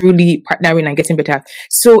you're truly partnering and getting better.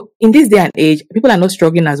 So in this day and age, people are not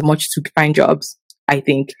struggling as much to find jobs. I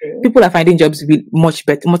think people are finding jobs much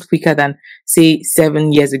better, much quicker than say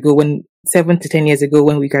 7 to 10 years ago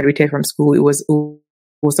when we graduated from school. It was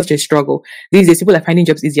such a struggle. These days, people are finding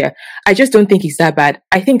jobs easier. I just don't think it's that bad.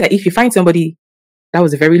 I think that if you find somebody, that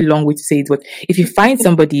was a very long way to say it, but if you find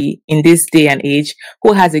somebody in this day and age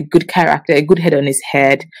who has a good character, a good head on his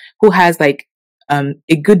head, who has like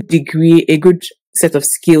a good degree, a good set of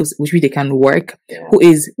skills which they can work, who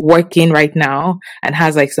is working right now and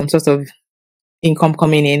has like some sort of income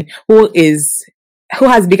coming in, who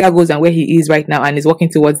has bigger goals than where he is right now and is working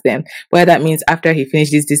towards them, whether that means after he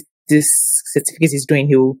finishes this certificate he's doing,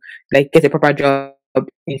 he'll like get a proper job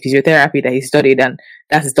in physiotherapy that he studied, and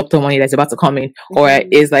that's his doctor money that's about to come in, or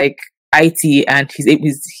is like IT and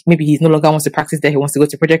maybe he's no longer wants to practice there, he wants to go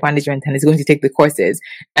to project management and he's going to take the courses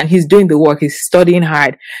and he's doing the work, he's studying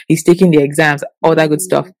hard, he's taking the exams, all that good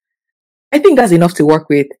stuff. I think that's enough to work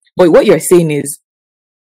with. But what you're saying is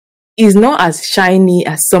not as shiny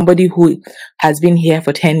as somebody who has been here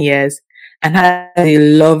for 10 years and has a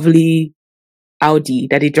lovely Audi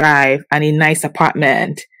that they drive and a nice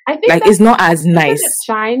apartment. I think like it's not as nice.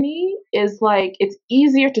 Shiny is like it's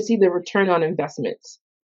easier to see the return on investment.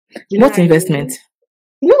 What investment?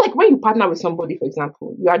 You know, like when you partner with somebody, for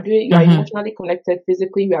example, you are emotionally connected,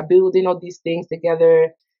 physically, you are building all these things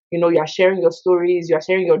together. You know, you are sharing your stories, you are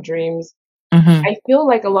sharing your dreams. I feel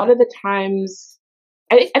like a lot of the times,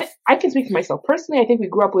 I can speak for myself personally. I think we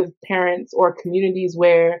grew up with parents or communities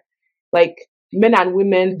where, like, men and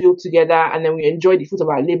women build together, and then we enjoy the fruit of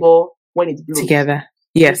our labor when it's blooms together.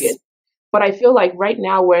 Yes. But I feel like right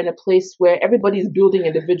now we're in a place where everybody's building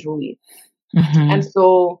individually. And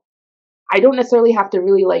so I don't necessarily have to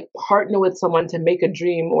really like partner with someone to make a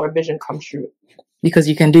dream or a vision come true. Because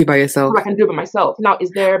you can do it by yourself. I can do it by myself. Now,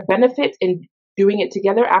 is there benefit in doing it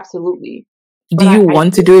together? Absolutely. Do you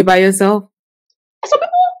want to do it by yourself? Some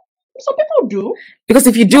people do. Because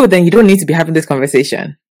if you do, then you don't need to be having this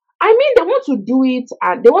conversation. I mean, they want to do it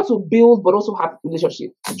and they want to build, but also have a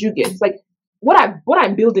relationship. Do you get? It's like what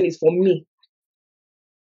I'm building is for me.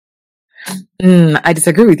 I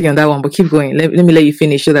disagree with you on that one, but keep going. Let me let you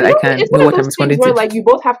finish so that I can know what I'm responding to. Where, like, you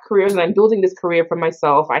both have careers, and I'm building this career for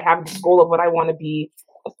myself. I have this goal of what I want to be.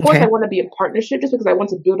 Of course, I want to be in partnership. Just because I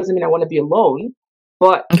want to build doesn't mean I want to be alone.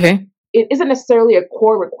 But it isn't necessarily a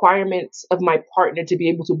core requirement of my partner to be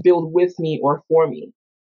able to build with me or for me.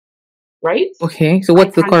 Right? Okay. So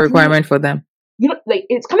what's the core requirement for them? You know, like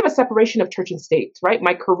it's kind of a separation of church and state, right?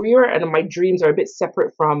 My career and my dreams are a bit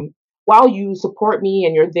separate from. While you support me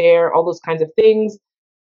and you're there, all those kinds of things.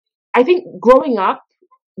 I think growing up,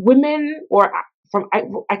 women,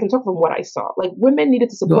 I can talk from what I saw. Like women needed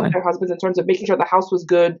to support their husbands in terms of making sure the house was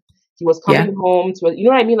good. He was coming home to, you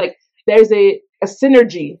know what I mean? Like there's a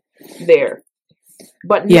synergy there.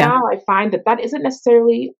 But now I find that isn't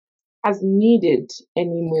necessarily as needed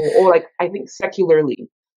anymore, or like I think secularly,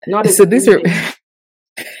 not as. So this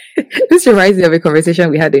reminds me of a conversation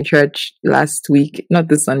we had in church last week, not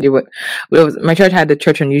this Sunday, but my church had the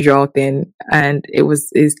church unusual thing, and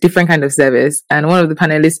it's different kind of service. And one of the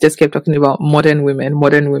panelists just kept talking about modern women,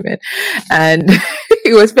 and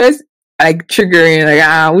it was first like triggering,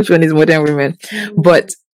 like which one is modern women? But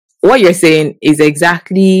what you're saying is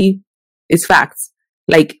facts.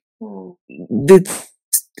 Like the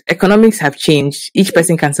economics have changed. Each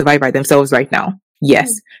person can survive by themselves right now.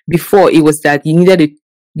 Yes. Before it was that you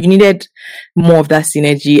needed more of that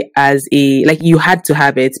synergy as you had to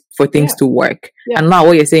have it for things to work. Yeah. And now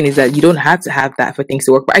what you're saying is that you don't have to have that for things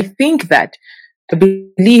to work. But I believe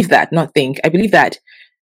that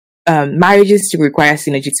marriages still require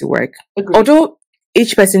synergy to work. Agreed. Although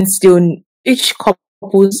each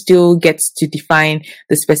couple still gets to define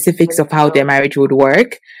the specifics of how their marriage would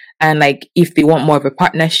work. And like, if they want more of a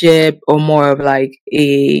partnership or more of like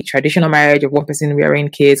a traditional marriage of one person rearing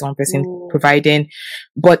kids, one person providing.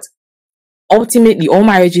 But ultimately, all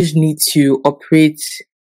marriages need to operate,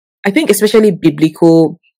 I think, especially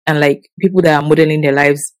biblical and like people that are modeling their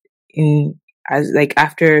lives as like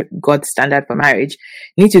after God's standard for marriage,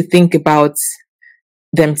 need to think about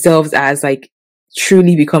themselves as like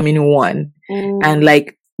truly becoming one and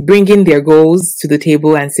like bringing their goals to the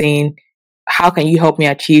table and saying, how can you help me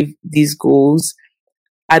achieve these goals?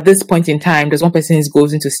 At this point in time, there's one person who's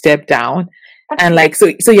going to step down. And like, so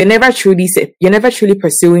you're never truly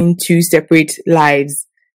pursuing two separate lives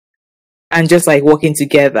and just like working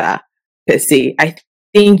together per se. I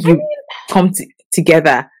think you come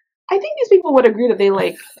together. I think these people would agree that they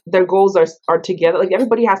like their goals are together. Like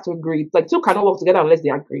everybody has to agree. Like two cannot work together unless they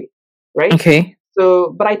agree, right? Okay.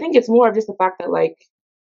 So, but I think it's more of just the fact that like,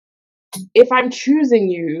 if I'm choosing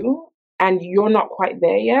you and you're not quite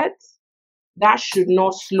there yet, that should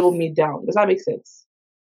not slow me down. Does that make sense?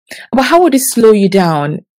 But how would it slow you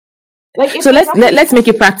down? Like, so let's make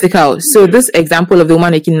it practical. So this example of the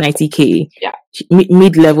woman making 90K,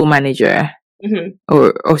 mid-level manager,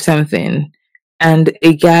 or something, and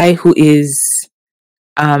a guy who is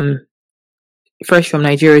fresh from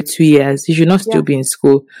Nigeria, 2 years, he should not still be in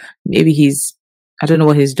school. Maybe I don't know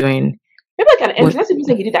what he's doing. Maybe like an entry. Let's even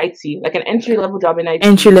say he did IT, like an entry-level job in IT.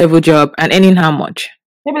 Entry-level job, and earning how much?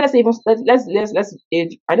 Maybe let's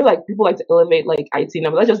I know like people like to elevate like IT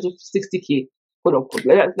numbers. Let's just do 60K.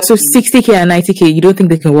 So 60K and 90K, you don't think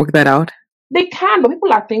they can work that out? They can, but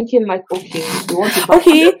people are thinking like, okay, we want to buy.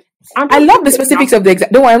 Okay. I love the specifics of the exam.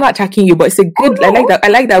 Don't worry, I'm not attacking you, but it's a good. Oh, no. I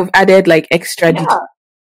like that we've added like extra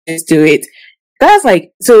details to it. That's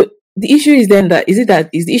like, so the issue is then is the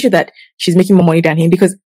issue that she's making more money than him,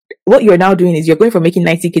 because what you're now doing is you're going from making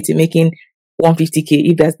 90K to making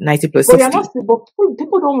 150K if that's 90 plus 60. But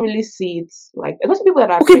people don't really see it like, especially people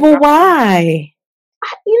that are okay. But why?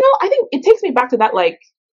 I think it takes me back to that, like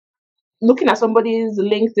looking at somebody's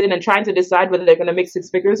LinkedIn and trying to decide whether they're going to make six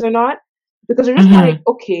figures or not, because you're just like,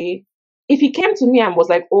 okay, if he came to me and was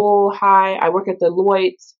like, oh hi, I work at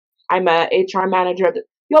Deloitte, I'm a HR manager,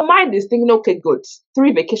 your mind is thinking, okay, good,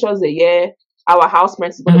 3 vacations a year, our house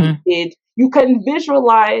rent is going to be paid. You can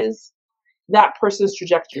visualize that person's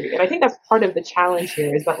trajectory. And I think that's part of the challenge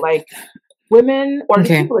here, is that like women, or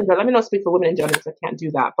people in general, let me not speak for women in general because I can't do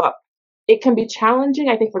that, but it can be challenging,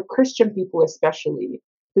 I think, for Christian people especially,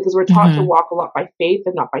 because we're taught to walk a lot by faith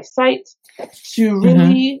and not by sight, to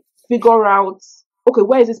really figure out, okay,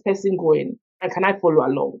 where is this person going and can I follow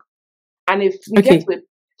along? And if we get to a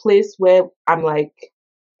place where I'm like,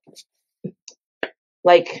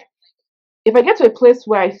 if I get to a place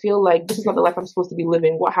where I feel like this is not the life I'm supposed to be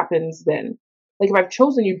living, what happens then? Like if I've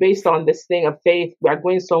chosen you based on this thing of faith, we are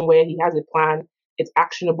going somewhere, he has a plan, it's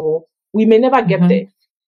actionable, we may never get there.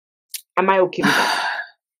 Am I okay with that?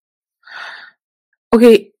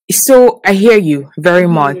 Okay, so I hear you very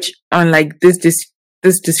much on like this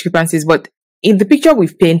discrepancies, but in the picture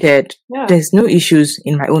we've painted, there's no issues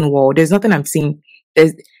in my own world. There's nothing I'm seeing.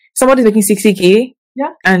 There's somebody making 60K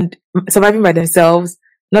and surviving by themselves.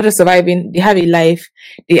 Not just surviving, they have a life.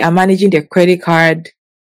 They are managing their credit card.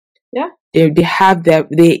 Yeah. They have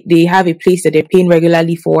they have a place that they're paying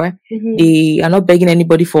regularly for. They are not begging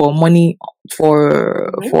anybody for money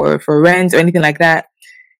for rent or anything like that.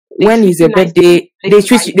 When is your birthday?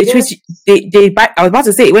 They buy. I was about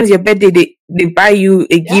to say, when is your birthday? They buy you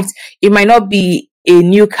a gift. It might not be a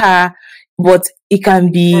new car, but it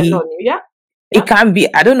can be. It can be,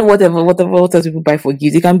 I don't know, what else people buy for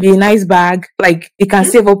gifts. It can be a nice bag. Like, they can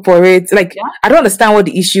save up for it. Like, I don't understand what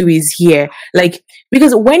the issue is here. Like,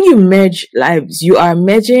 because when you merge lives, you are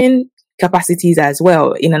merging capacities as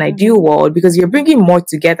well in an ideal world, because you're bringing more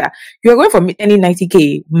together. You're going from earning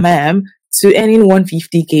 90K, ma'am, to earning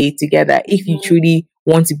 150K together if you truly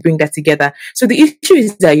want to bring that together. So the issue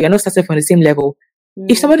is that you're not starting from the same level.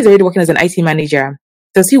 If somebody's already working as an IT manager,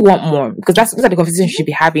 does he want more? Because that's the conversation you should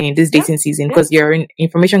be having in this dating season, because you're in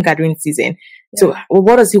information gathering season. So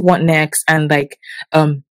what does he want next? And like,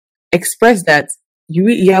 express that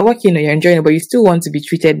you are working or you're enjoying it, but you still want to be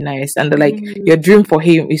treated nice. And like, your dream for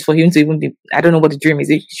him is for him to even be, I don't know what the dream is.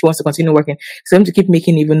 She wants to continue working. So him to keep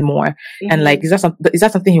making even more. And like, is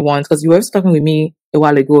that something he wants? Because you were talking with me a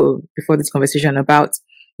while ago before this conversation about,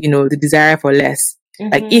 the desire for less.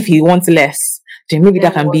 Like, if he wants less, then maybe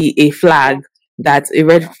that can be a flag. That's a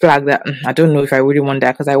red flag that I don't know if I really want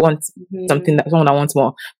that, because I want someone that wants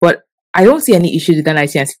more. But I don't see any issues with that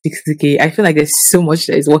 90 and 60K. I feel like there's so much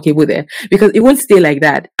that is workable there, because it won't stay like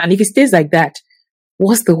that. And if it stays like that,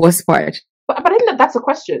 what's the worst part? But I think that's the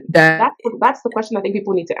question. That's the question I think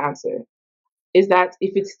people need to answer. Is that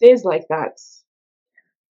if it stays like that,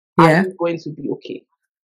 are you going to be okay?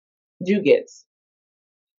 Do you get?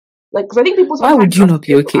 Like, because I think people. Why would you not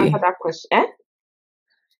be okay? Answer that question.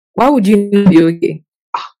 Why would you not be okay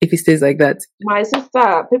if it stays like that? My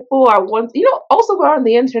sister, people are also go on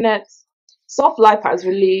the internet soft life has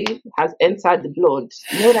entered the blood.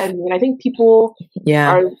 You know what I mean? I think people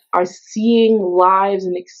are seeing lives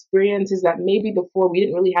and experiences that maybe before we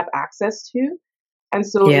didn't really have access to. And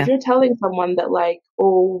so if you're telling someone that like,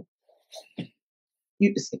 oh,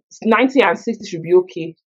 90 and 60 should be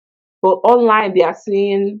okay, but online they are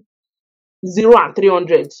saying 0 and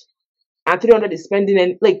 300, and 300 is spending,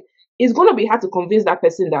 and like it's gonna be hard to convince that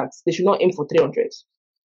person that they should not aim for 300.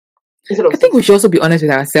 I think we should also be honest with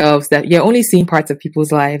ourselves that you're only seeing parts of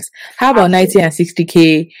people's lives. How about 90 and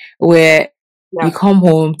 60K where you come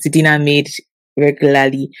home to dinner made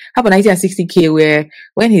regularly? How about 90 and 60K where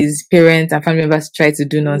when his parents and family members try to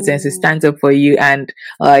do nonsense, he stands up for you and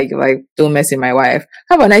like don't mess with my wife?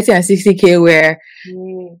 How about 90 and 60K where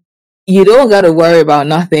you don't got to worry about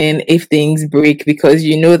nothing if things break because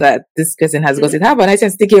you know that this person has got it? How about 90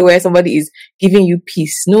 and 60K where somebody is giving you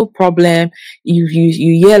peace, no problem? You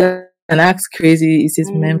yell and acts crazy. He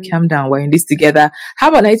says, "Ma'am, calm down. We're in this together." How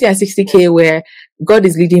about 90 and 60K where God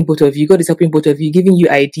is leading both of you, God is helping both of you, giving you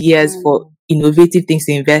ideas for innovative things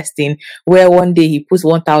to invest in, where one day he puts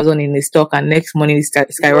 1,000 in the stock and next morning it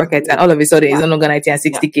skyrockets and all of a sudden it's no longer 90 and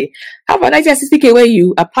 60K. How about 90 and 60K where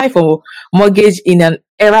you apply for mortgage in an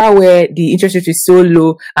era where the interest rate is so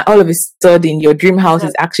low and all of a sudden your dream house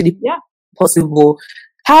is actually possible?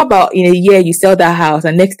 How about in a year you sell that house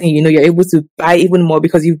and next thing you know you're able to buy even more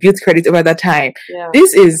because you've built credit over that time?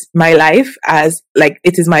 This is my life, as like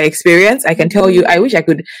it is my experience. I can tell you, I wish I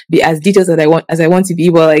could be as detailed as I want to be,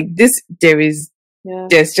 but like this, there's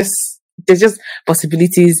just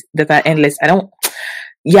possibilities that are endless.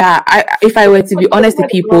 If I were to be honest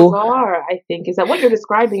with people, I think is that what you're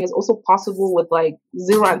describing is also possible with like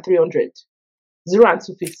 0 and 300, 0 and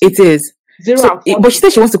 250. It is 0 and 450. But she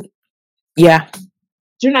said she wants to.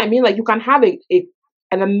 Do you know what I mean? Like you can have an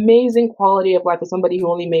amazing quality of life for somebody who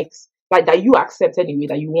only makes like that you accept anyway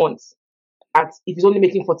that you want. If he's only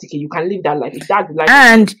making 40K, you can live that life. If that's the life,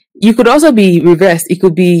 and you could also be reversed. It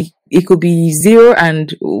could be 0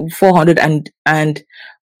 and 400, and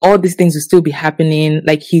all these things will still be happening.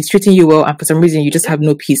 Like he's treating you well, and for some reason you just have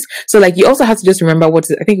no peace. So like you also have to just remember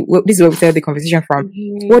this is where we started the conversation from.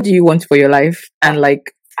 What do you want for your life, and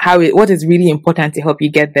like what is really important to help you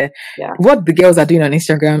get there. What the girls are doing on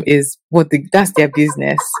Instagram is that's their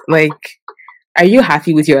business. Like, are you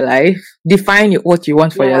happy with your life? Define what you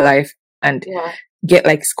want for your life and get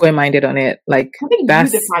like square minded on it. Like, I think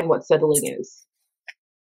you define what settling is.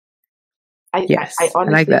 I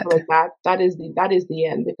honestly like that. Feel like that is the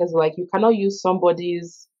end, because like you cannot use somebody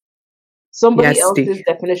else's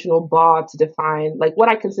definitional bar to define like what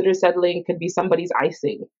I consider settling could be somebody's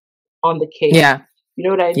icing on the cake. You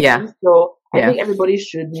know what I mean? So I think everybody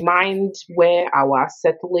should mind where our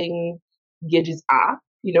settling gauges are.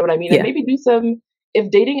 You know what I mean? And maybe do some, if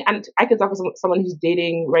dating, and I can talk to someone who's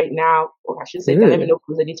dating right now, or I should say that, let me know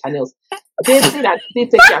close any channels. They say that they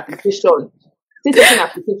take your application. They take an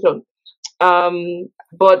application.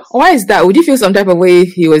 But why is that? Would you feel some type of way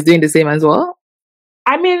if he was doing the same as well?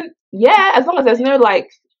 I mean, yeah, as long as there's no like,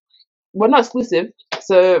 we're not exclusive.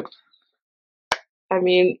 So, I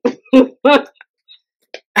mean...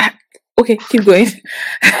 Okay, keep going.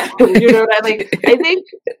 You know what I like? I think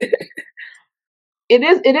it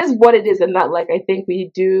is what it is, and that like I think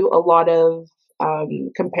we do a lot of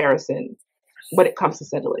comparison when it comes to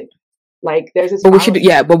settling. Like there's this, but we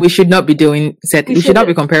should not be doing we should not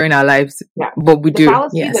be comparing our lives. But we do. The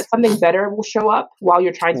fallacy that something better will show up while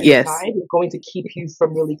you're trying to decide is going to keep you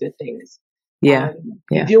from really good things. You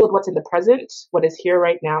deal with what's in the present, what is here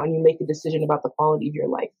right now, and you make a decision about the quality of your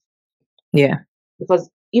life.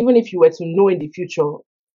 Because even if you were to know in the future,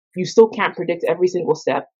 you still can't predict every single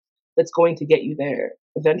step that's going to get you there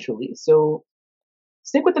eventually. So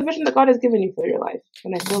stick with the vision that God has given you for your life.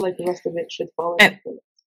 And I feel like the rest of it should fall into place.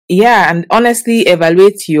 And honestly,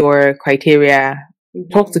 evaluate your criteria.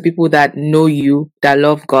 Talk to people that know you, that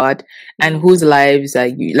love God, and whose lives are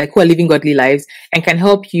you, like who are living godly lives and can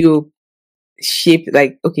help you shape,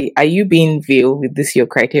 like, okay, are you being real with this, your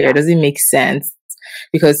criteria? Does it make sense?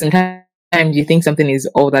 Because sometimes you think something is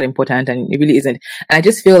all that important and it really isn't. And I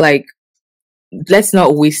just feel like let's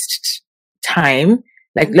not waste time.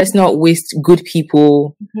 Like let's not waste good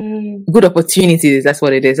people, good opportunities. That's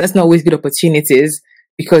what it is. Let's not waste good opportunities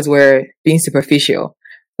because we're being superficial.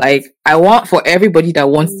 Like I want for everybody that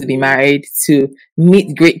wants to be married to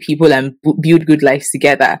meet great people and build good lives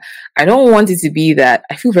together. I don't want it to be that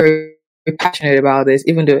I feel very passionate about this,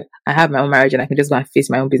 even though I have my own marriage and I can just go and face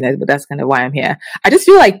my own business, but that's kind of why I'm here. I just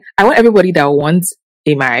feel like I want everybody that wants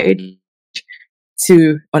a marriage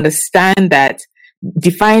to understand that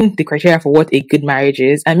define the criteria for what a good marriage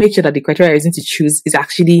is, and make sure that the criteria isn't to choose is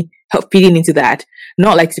actually help feeding into that,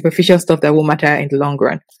 not like superficial stuff that will matter in the long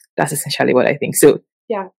run. That's essentially what I think. So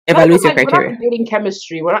yeah, evaluate your criteria. We're not negating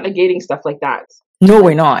chemistry. We're not negating stuff like that. No, like,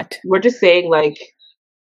 we're not. We're just saying, like,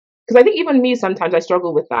 because I think even me, sometimes I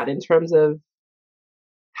struggle with that in terms of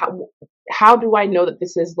how do I know that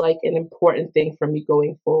this is like an important thing for me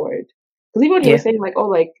going forward? Because even when you were saying like, oh,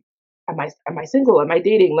 like, am I single? Am I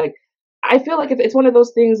dating? Like, I feel like it's one of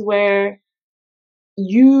those things where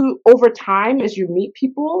you, over time, as you meet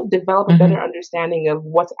people, develop a better understanding of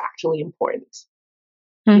what's actually important.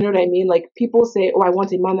 You know what I mean? Like, people say, oh, I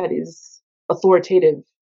want a man that is authoritative.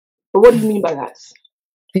 But what do you mean by that?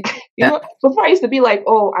 You know, before I used to be like,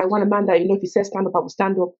 oh, I want a man that, you know, if he says stand up, I will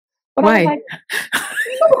stand up. But why? I was like,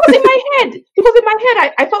 because in my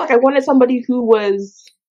head, I felt like I wanted somebody who was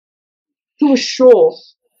sure.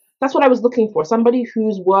 That's what I was looking for. Somebody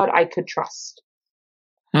whose word I could trust.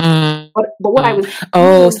 But what I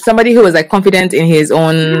was somebody who was like confident in his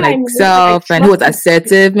own like self, and who was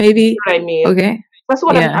assertive, maybe. You know what I mean? Okay. That's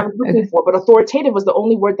what I was looking for. But authoritative was the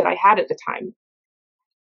only word that I had at the time.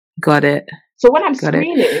 Got it. So when I'm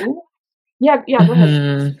screening, go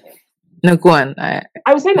ahead. No, go on. I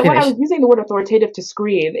was saying that when I was using the word authoritative to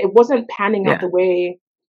screen, it wasn't panning out the way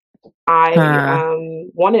I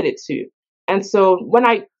wanted it to. And so when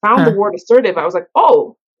I found the word assertive, I was like,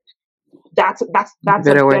 oh, that's a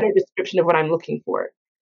better description of what I'm looking for.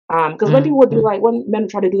 Because when people would do like, when men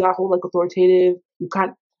try to do that whole like authoritative, you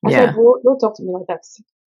can't. I said, well, don't talk to me like that.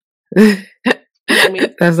 You know what I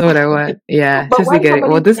mean? That's not what I want. Yeah, but when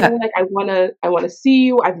somebody's saying like, I wanna see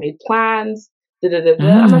you, I've made plans. I'm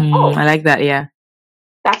like, oh, I like that. Yeah,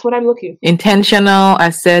 that's what I'm looking for. Intentional,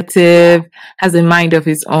 assertive, has a mind of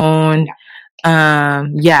his own.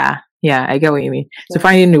 Yeah, I get what you mean. So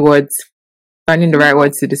finding the right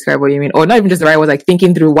words to describe what you mean, or not even just the right words, like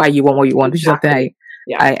thinking through why you want what you want, which is something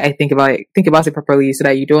I think about it properly so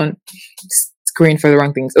that you don't screen for the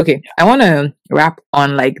wrong things. Okay, I want to wrap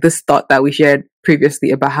on like this thought that we shared previously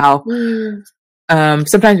about how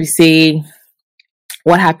sometimes we say,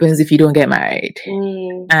 what happens if you don't get married?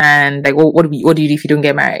 And like, what do you do if you don't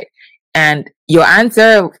get married? And your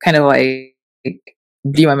answer kind of like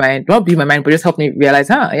blew my mind, not blew my mind, but just helped me realize,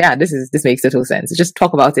 this makes total sense. Just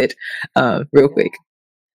talk about it real quick.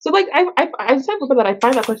 So like I said before that I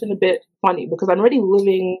find that question a bit funny because I'm already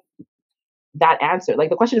living that answer. Like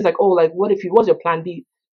the question is like, oh, like what if what's your plan B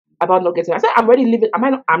about not getting married? I said I'm already living.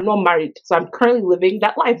 I'm not married, so I'm currently living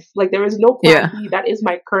that life. Like there is no plan B. That is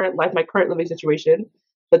my current life, my current living situation.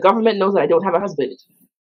 The government knows that I don't have a husband.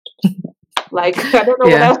 Like I don't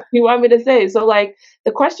know what else you want me to say. So like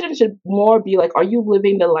the question should more be like, are you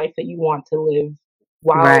living the life that you want to live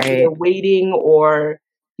while you're waiting or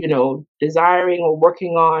desiring or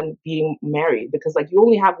working on being married? Because like you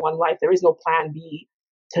only have one life. There is no plan B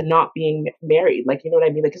to not being married. Like, you know what I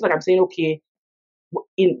mean? Like, it's like I'm saying, okay,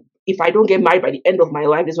 if I don't get married by the end of my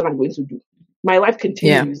life, this is what I'm going to do. My life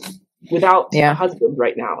continues without a husband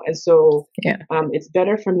right now. And so it's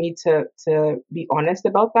better for me to be honest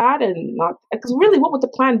about that and not, because really, what would the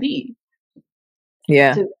plan be?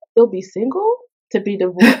 Yeah. To still be single? To be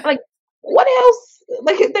divorced? Like, what else?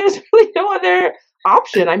 Like, there's really no other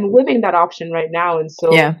option. I'm living that option right now. And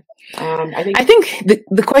so I think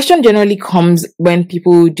the question generally comes when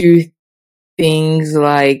people do things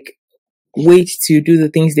like wait to do the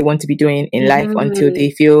things they want to be doing in life until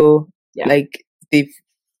they feel like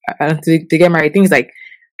until they get married. Things like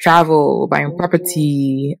travel, buying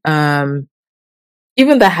property,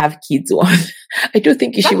 even that have kids one. I don't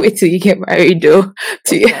think you should wait till you get married though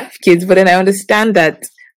to have kids. But then I understand that.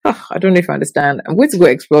 I don't know if I understand. I'm going to go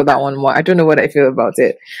explore that one more. I don't know what I feel about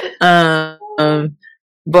it.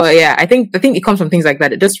 But yeah, I think it comes from things like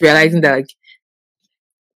that. Just realizing that, like,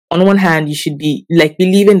 on one hand, you should be like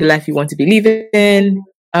living the life you want to be living,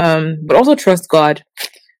 but also trust God.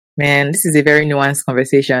 Man, this is a very nuanced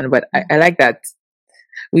conversation, but I like that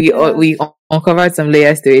we uncovered some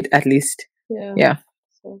layers to it at least. Yeah.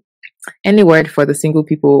 Any word for the single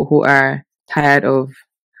people who are tired of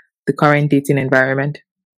the current dating environment?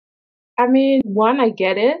 I mean, one, I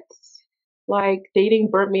get it. Like, dating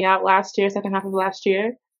burnt me out last year, second half of last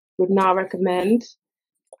year. Would not recommend.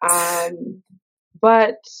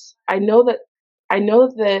 But I know that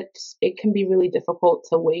it can be really difficult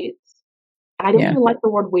to wait. And I don't even like the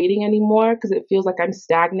word waiting anymore because it feels like I'm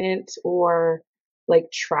stagnant or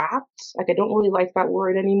like trapped. Like, I don't really like that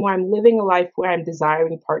word anymore. I'm living a life where I'm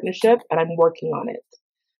desiring partnership and I'm working on it.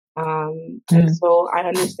 And so I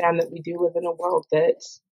understand that we do live in a world that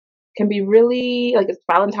can be really, like, it's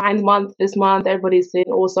Valentine's month this month. Everybody's saying,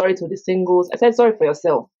 oh, sorry to the singles. I said, sorry for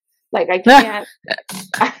yourself. Like I can't,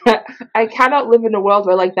 I cannot live in a world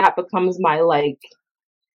where like that becomes my like,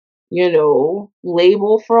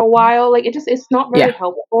 label for a while. Like it's not very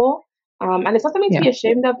helpful. And it's not something to be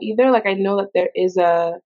ashamed of either. Like I know that there is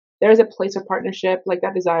a place of partnership. Like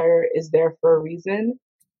that desire is there for a reason.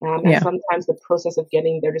 And sometimes the process of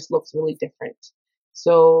getting there just looks really different.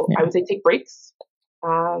 So I would say take breaks,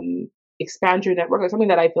 expand your network. Like something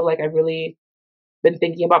that I feel like I've really been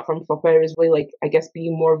thinking about from Fope is really like, I guess,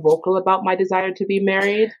 being more vocal about my desire to be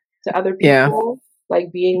married to other people.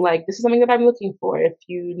 Like being like, this is something that I'm looking for. If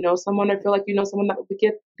you know someone or feel like you know someone that would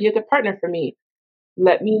be a good partner for me,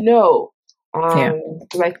 let me know.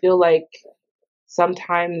 Because I feel like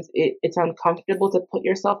sometimes it's uncomfortable to put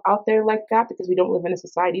yourself out there like that because we don't live in a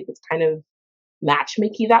society that's kind of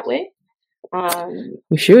matchmaky that way.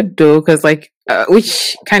 We should do, because like,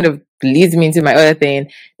 which kind of leads me into my other thing.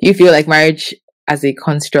 Do you feel like marriage as a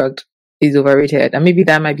construct is overrated? And maybe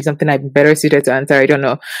that might be something I'm better suited to answer. I don't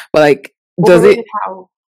know, but like, overrated, does it how?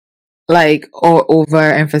 Like, or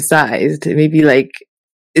overemphasized? Maybe like,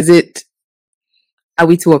 are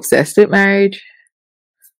we too obsessed with marriage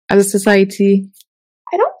as a society?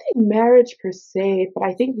 I don't think marriage per se, but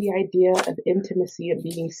I think the idea of intimacy and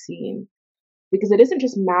being seen, because it isn't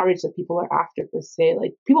just marriage that people are after per se.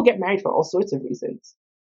 Like people get married for all sorts of reasons.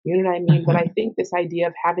 You know what I mean? But I think this idea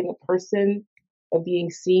of having a person, of being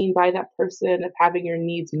seen by that person, of having your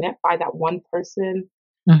needs met by that one person,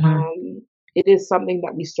 it is something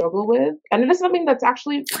that we struggle with, and it is something that's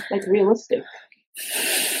actually like realistic.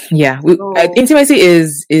 Yeah, intimacy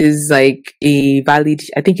is like a valid.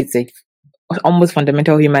 I think it's a almost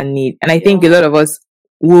fundamental human need, and I think a lot of us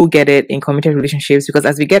will get it in committed relationships because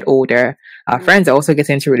as we get older, our friends are also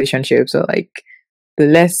getting into relationships. So like,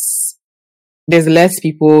 there's less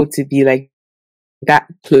people to be like that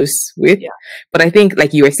close with. But I think,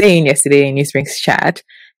 like you were saying yesterday in New Spring's chat,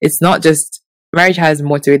 it's not just marriage has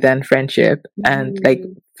more to it than friendship and like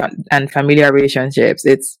and familiar relationships.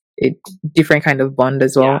 It's a different kind of bond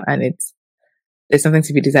as well, and there's something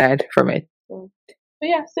to be desired from it. But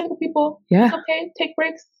yeah, single people, it's okay, take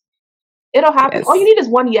breaks. It'll happen. All you need is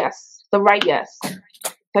one yes, the right yes.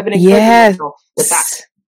 I've been encouraging myself with that.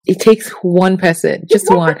 It takes one person, just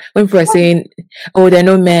one. When people are saying, "Oh, there are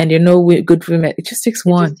no men, there are no good women," it just takes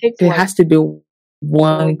one. There has to be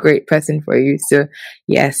one great person for you. So,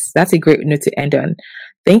 yes, that's a great note to end on.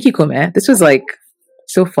 Thank you, Kome. This was like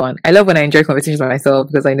so fun. I love when I enjoy conversations by myself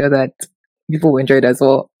because I know that people will enjoy it as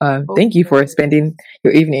well. Thank you for spending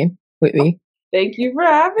your evening with me. Thank you for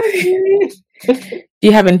having me. Do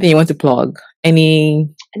you have anything you want to plug?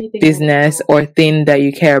 Anything business or thing that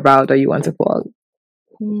you care about or you want to plug?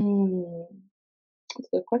 That's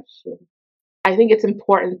a good question. I think it's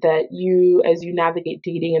important that you, as you navigate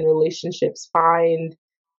dating and relationships, find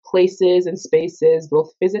places and spaces,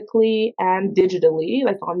 both physically and digitally,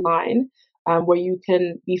 like online, where you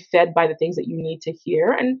can be fed by the things that you need to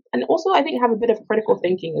hear. And also, I think, have a bit of critical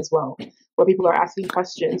thinking as well, where people are asking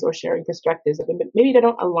questions or sharing perspectives that maybe they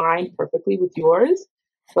don't align perfectly with yours,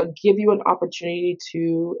 but give you an opportunity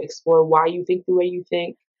to explore why you think the way you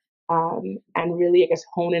think, and really, I guess,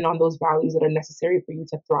 hone in on those values that are necessary for you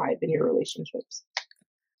to thrive in your relationships.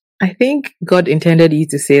 I think God intended you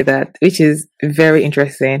to say that, which is very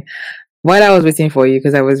interesting. While I was waiting for you,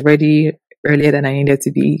 because I was ready earlier than I needed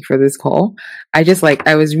to be for this call, I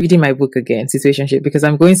was reading my book again, Situationship, because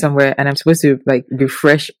I'm going somewhere and I'm supposed to like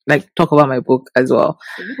refresh, like talk about my book as well.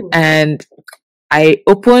 Ooh. And I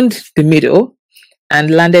opened the middle and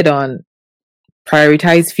landed on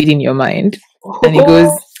prioritize feeding your mind. And it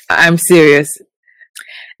goes, I'm serious.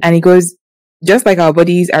 And it goes, just like our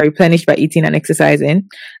bodies are replenished by eating and exercising,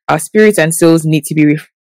 our spirits and souls need to be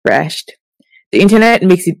refreshed. The internet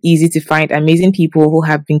makes it easy to find amazing people who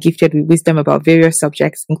have been gifted with wisdom about various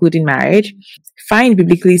subjects, including marriage. Find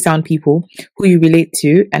biblically sound people who you relate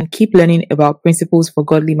to and keep learning about principles for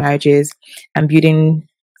godly marriages and building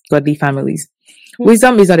godly families.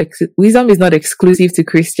 Wisdom is not exclusive to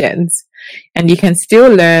Christians, and you can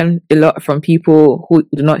still learn a lot from people who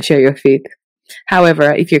do not share your faith.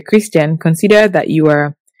 However, if you're Christian, consider that you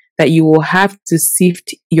will have to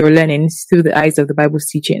sift your learnings through the eyes of the Bible's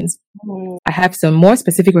teachings. I have some more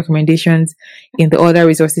specific recommendations in the other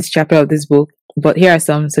resources chapter of this book, but here are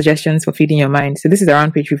some suggestions for feeding your mind. So this is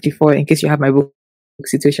around page 54 in case you have my book,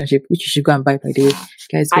 Situationship, which you should go and buy, by the way.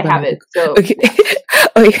 Guys, I have it. So. Okay.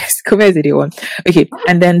 Oh yes, Kome is the one. Okay,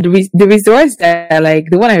 and then the resource that like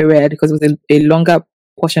the one I read, because it was a longer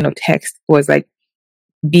portion of text, was like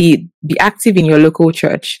be active in your local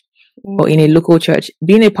church or in a local church.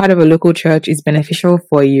 Being a part of a local church is beneficial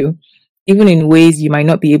for you, even in ways you might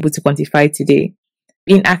not be able to quantify today.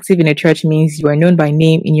 Being active in a church means you are known by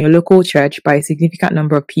name in your local church by a significant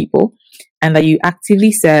number of people, and that you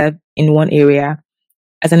actively serve in one area.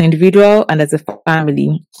 As an individual and as a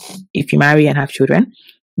family, if you marry and have children,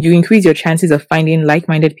 you increase your chances of finding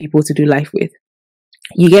like-minded people to do life with.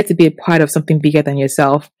 You get to be a part of something bigger than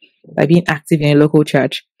yourself by being active in a local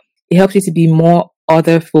church. It helps you to be more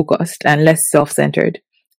other-focused and less self-centered.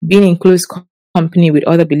 Being in close company with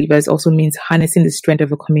other believers also means harnessing the strength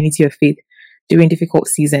of a community of faith during difficult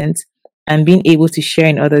seasons and being able to share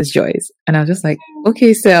in others' joys. And I was just like,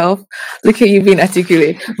 okay, self, look at you being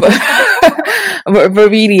articulate. But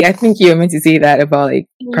really, I think you're meant to say that about like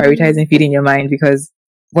prioritizing feeding your mind, because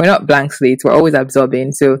we're not blank slates. We're always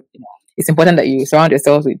absorbing. So it's important that you surround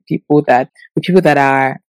yourself with people that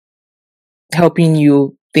are helping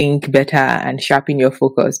you think better and sharpen your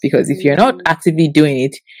focus. Because if you're not actively doing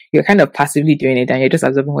it, you're kind of passively doing it and you're just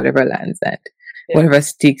absorbing whatever lands, and whatever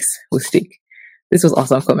sticks will stick. This was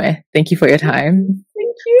awesome, Kome. Thank you for your time.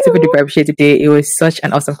 Thank you. Super duper appreciate it today. It was such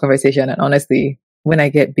an awesome conversation. And honestly, when we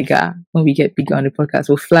get bigger on the podcast,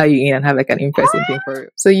 we'll fly you in and have like an in-person thing for you.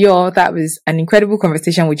 So y'all, that was an incredible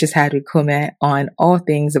conversation we just had with Kome on all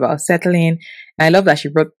things about settling. And I love that she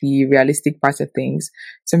brought the realistic parts of things.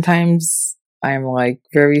 Sometimes I'm like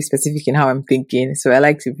very specific in how I'm thinking. So I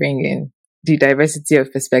like to bring in the diversity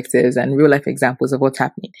of perspectives and real life examples of what's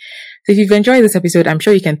happening. So if you've enjoyed this episode, I'm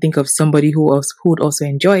sure you can think of somebody who would also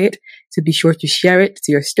enjoy it. So be sure to share it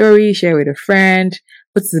to your story, share it with a friend,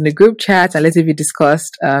 put it in the group chat and let it be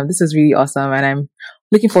discussed. This was really awesome, and I'm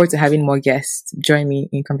looking forward to having more guests join me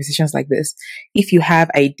in conversations like this. If you have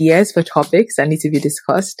ideas for topics that need to be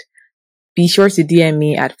discussed, be sure to DM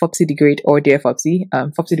me at Fopsy the Great or Dear Fopsy.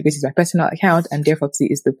 Fopsy the Great is my personal account and Dear Fopsy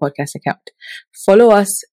is the podcast account. Follow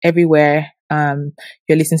us everywhere.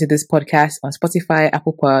 You're listening to this podcast on Spotify,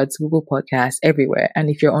 Apple Pods, Google Podcasts, everywhere. And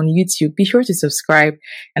if you're on YouTube, be sure to subscribe.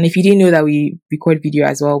 And if you didn't know that we record video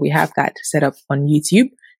as well, we have that set up on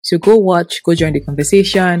YouTube. So go watch, go join the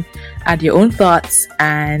conversation, add your own thoughts.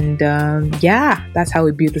 And that's how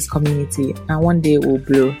we build this community. And one day we'll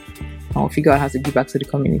blow. I'll figure out how to give back to the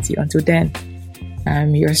community. Until then,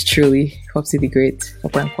 I'm yours truly, Fopsy the Great,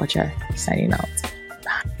 Papa and Kwacha, signing out.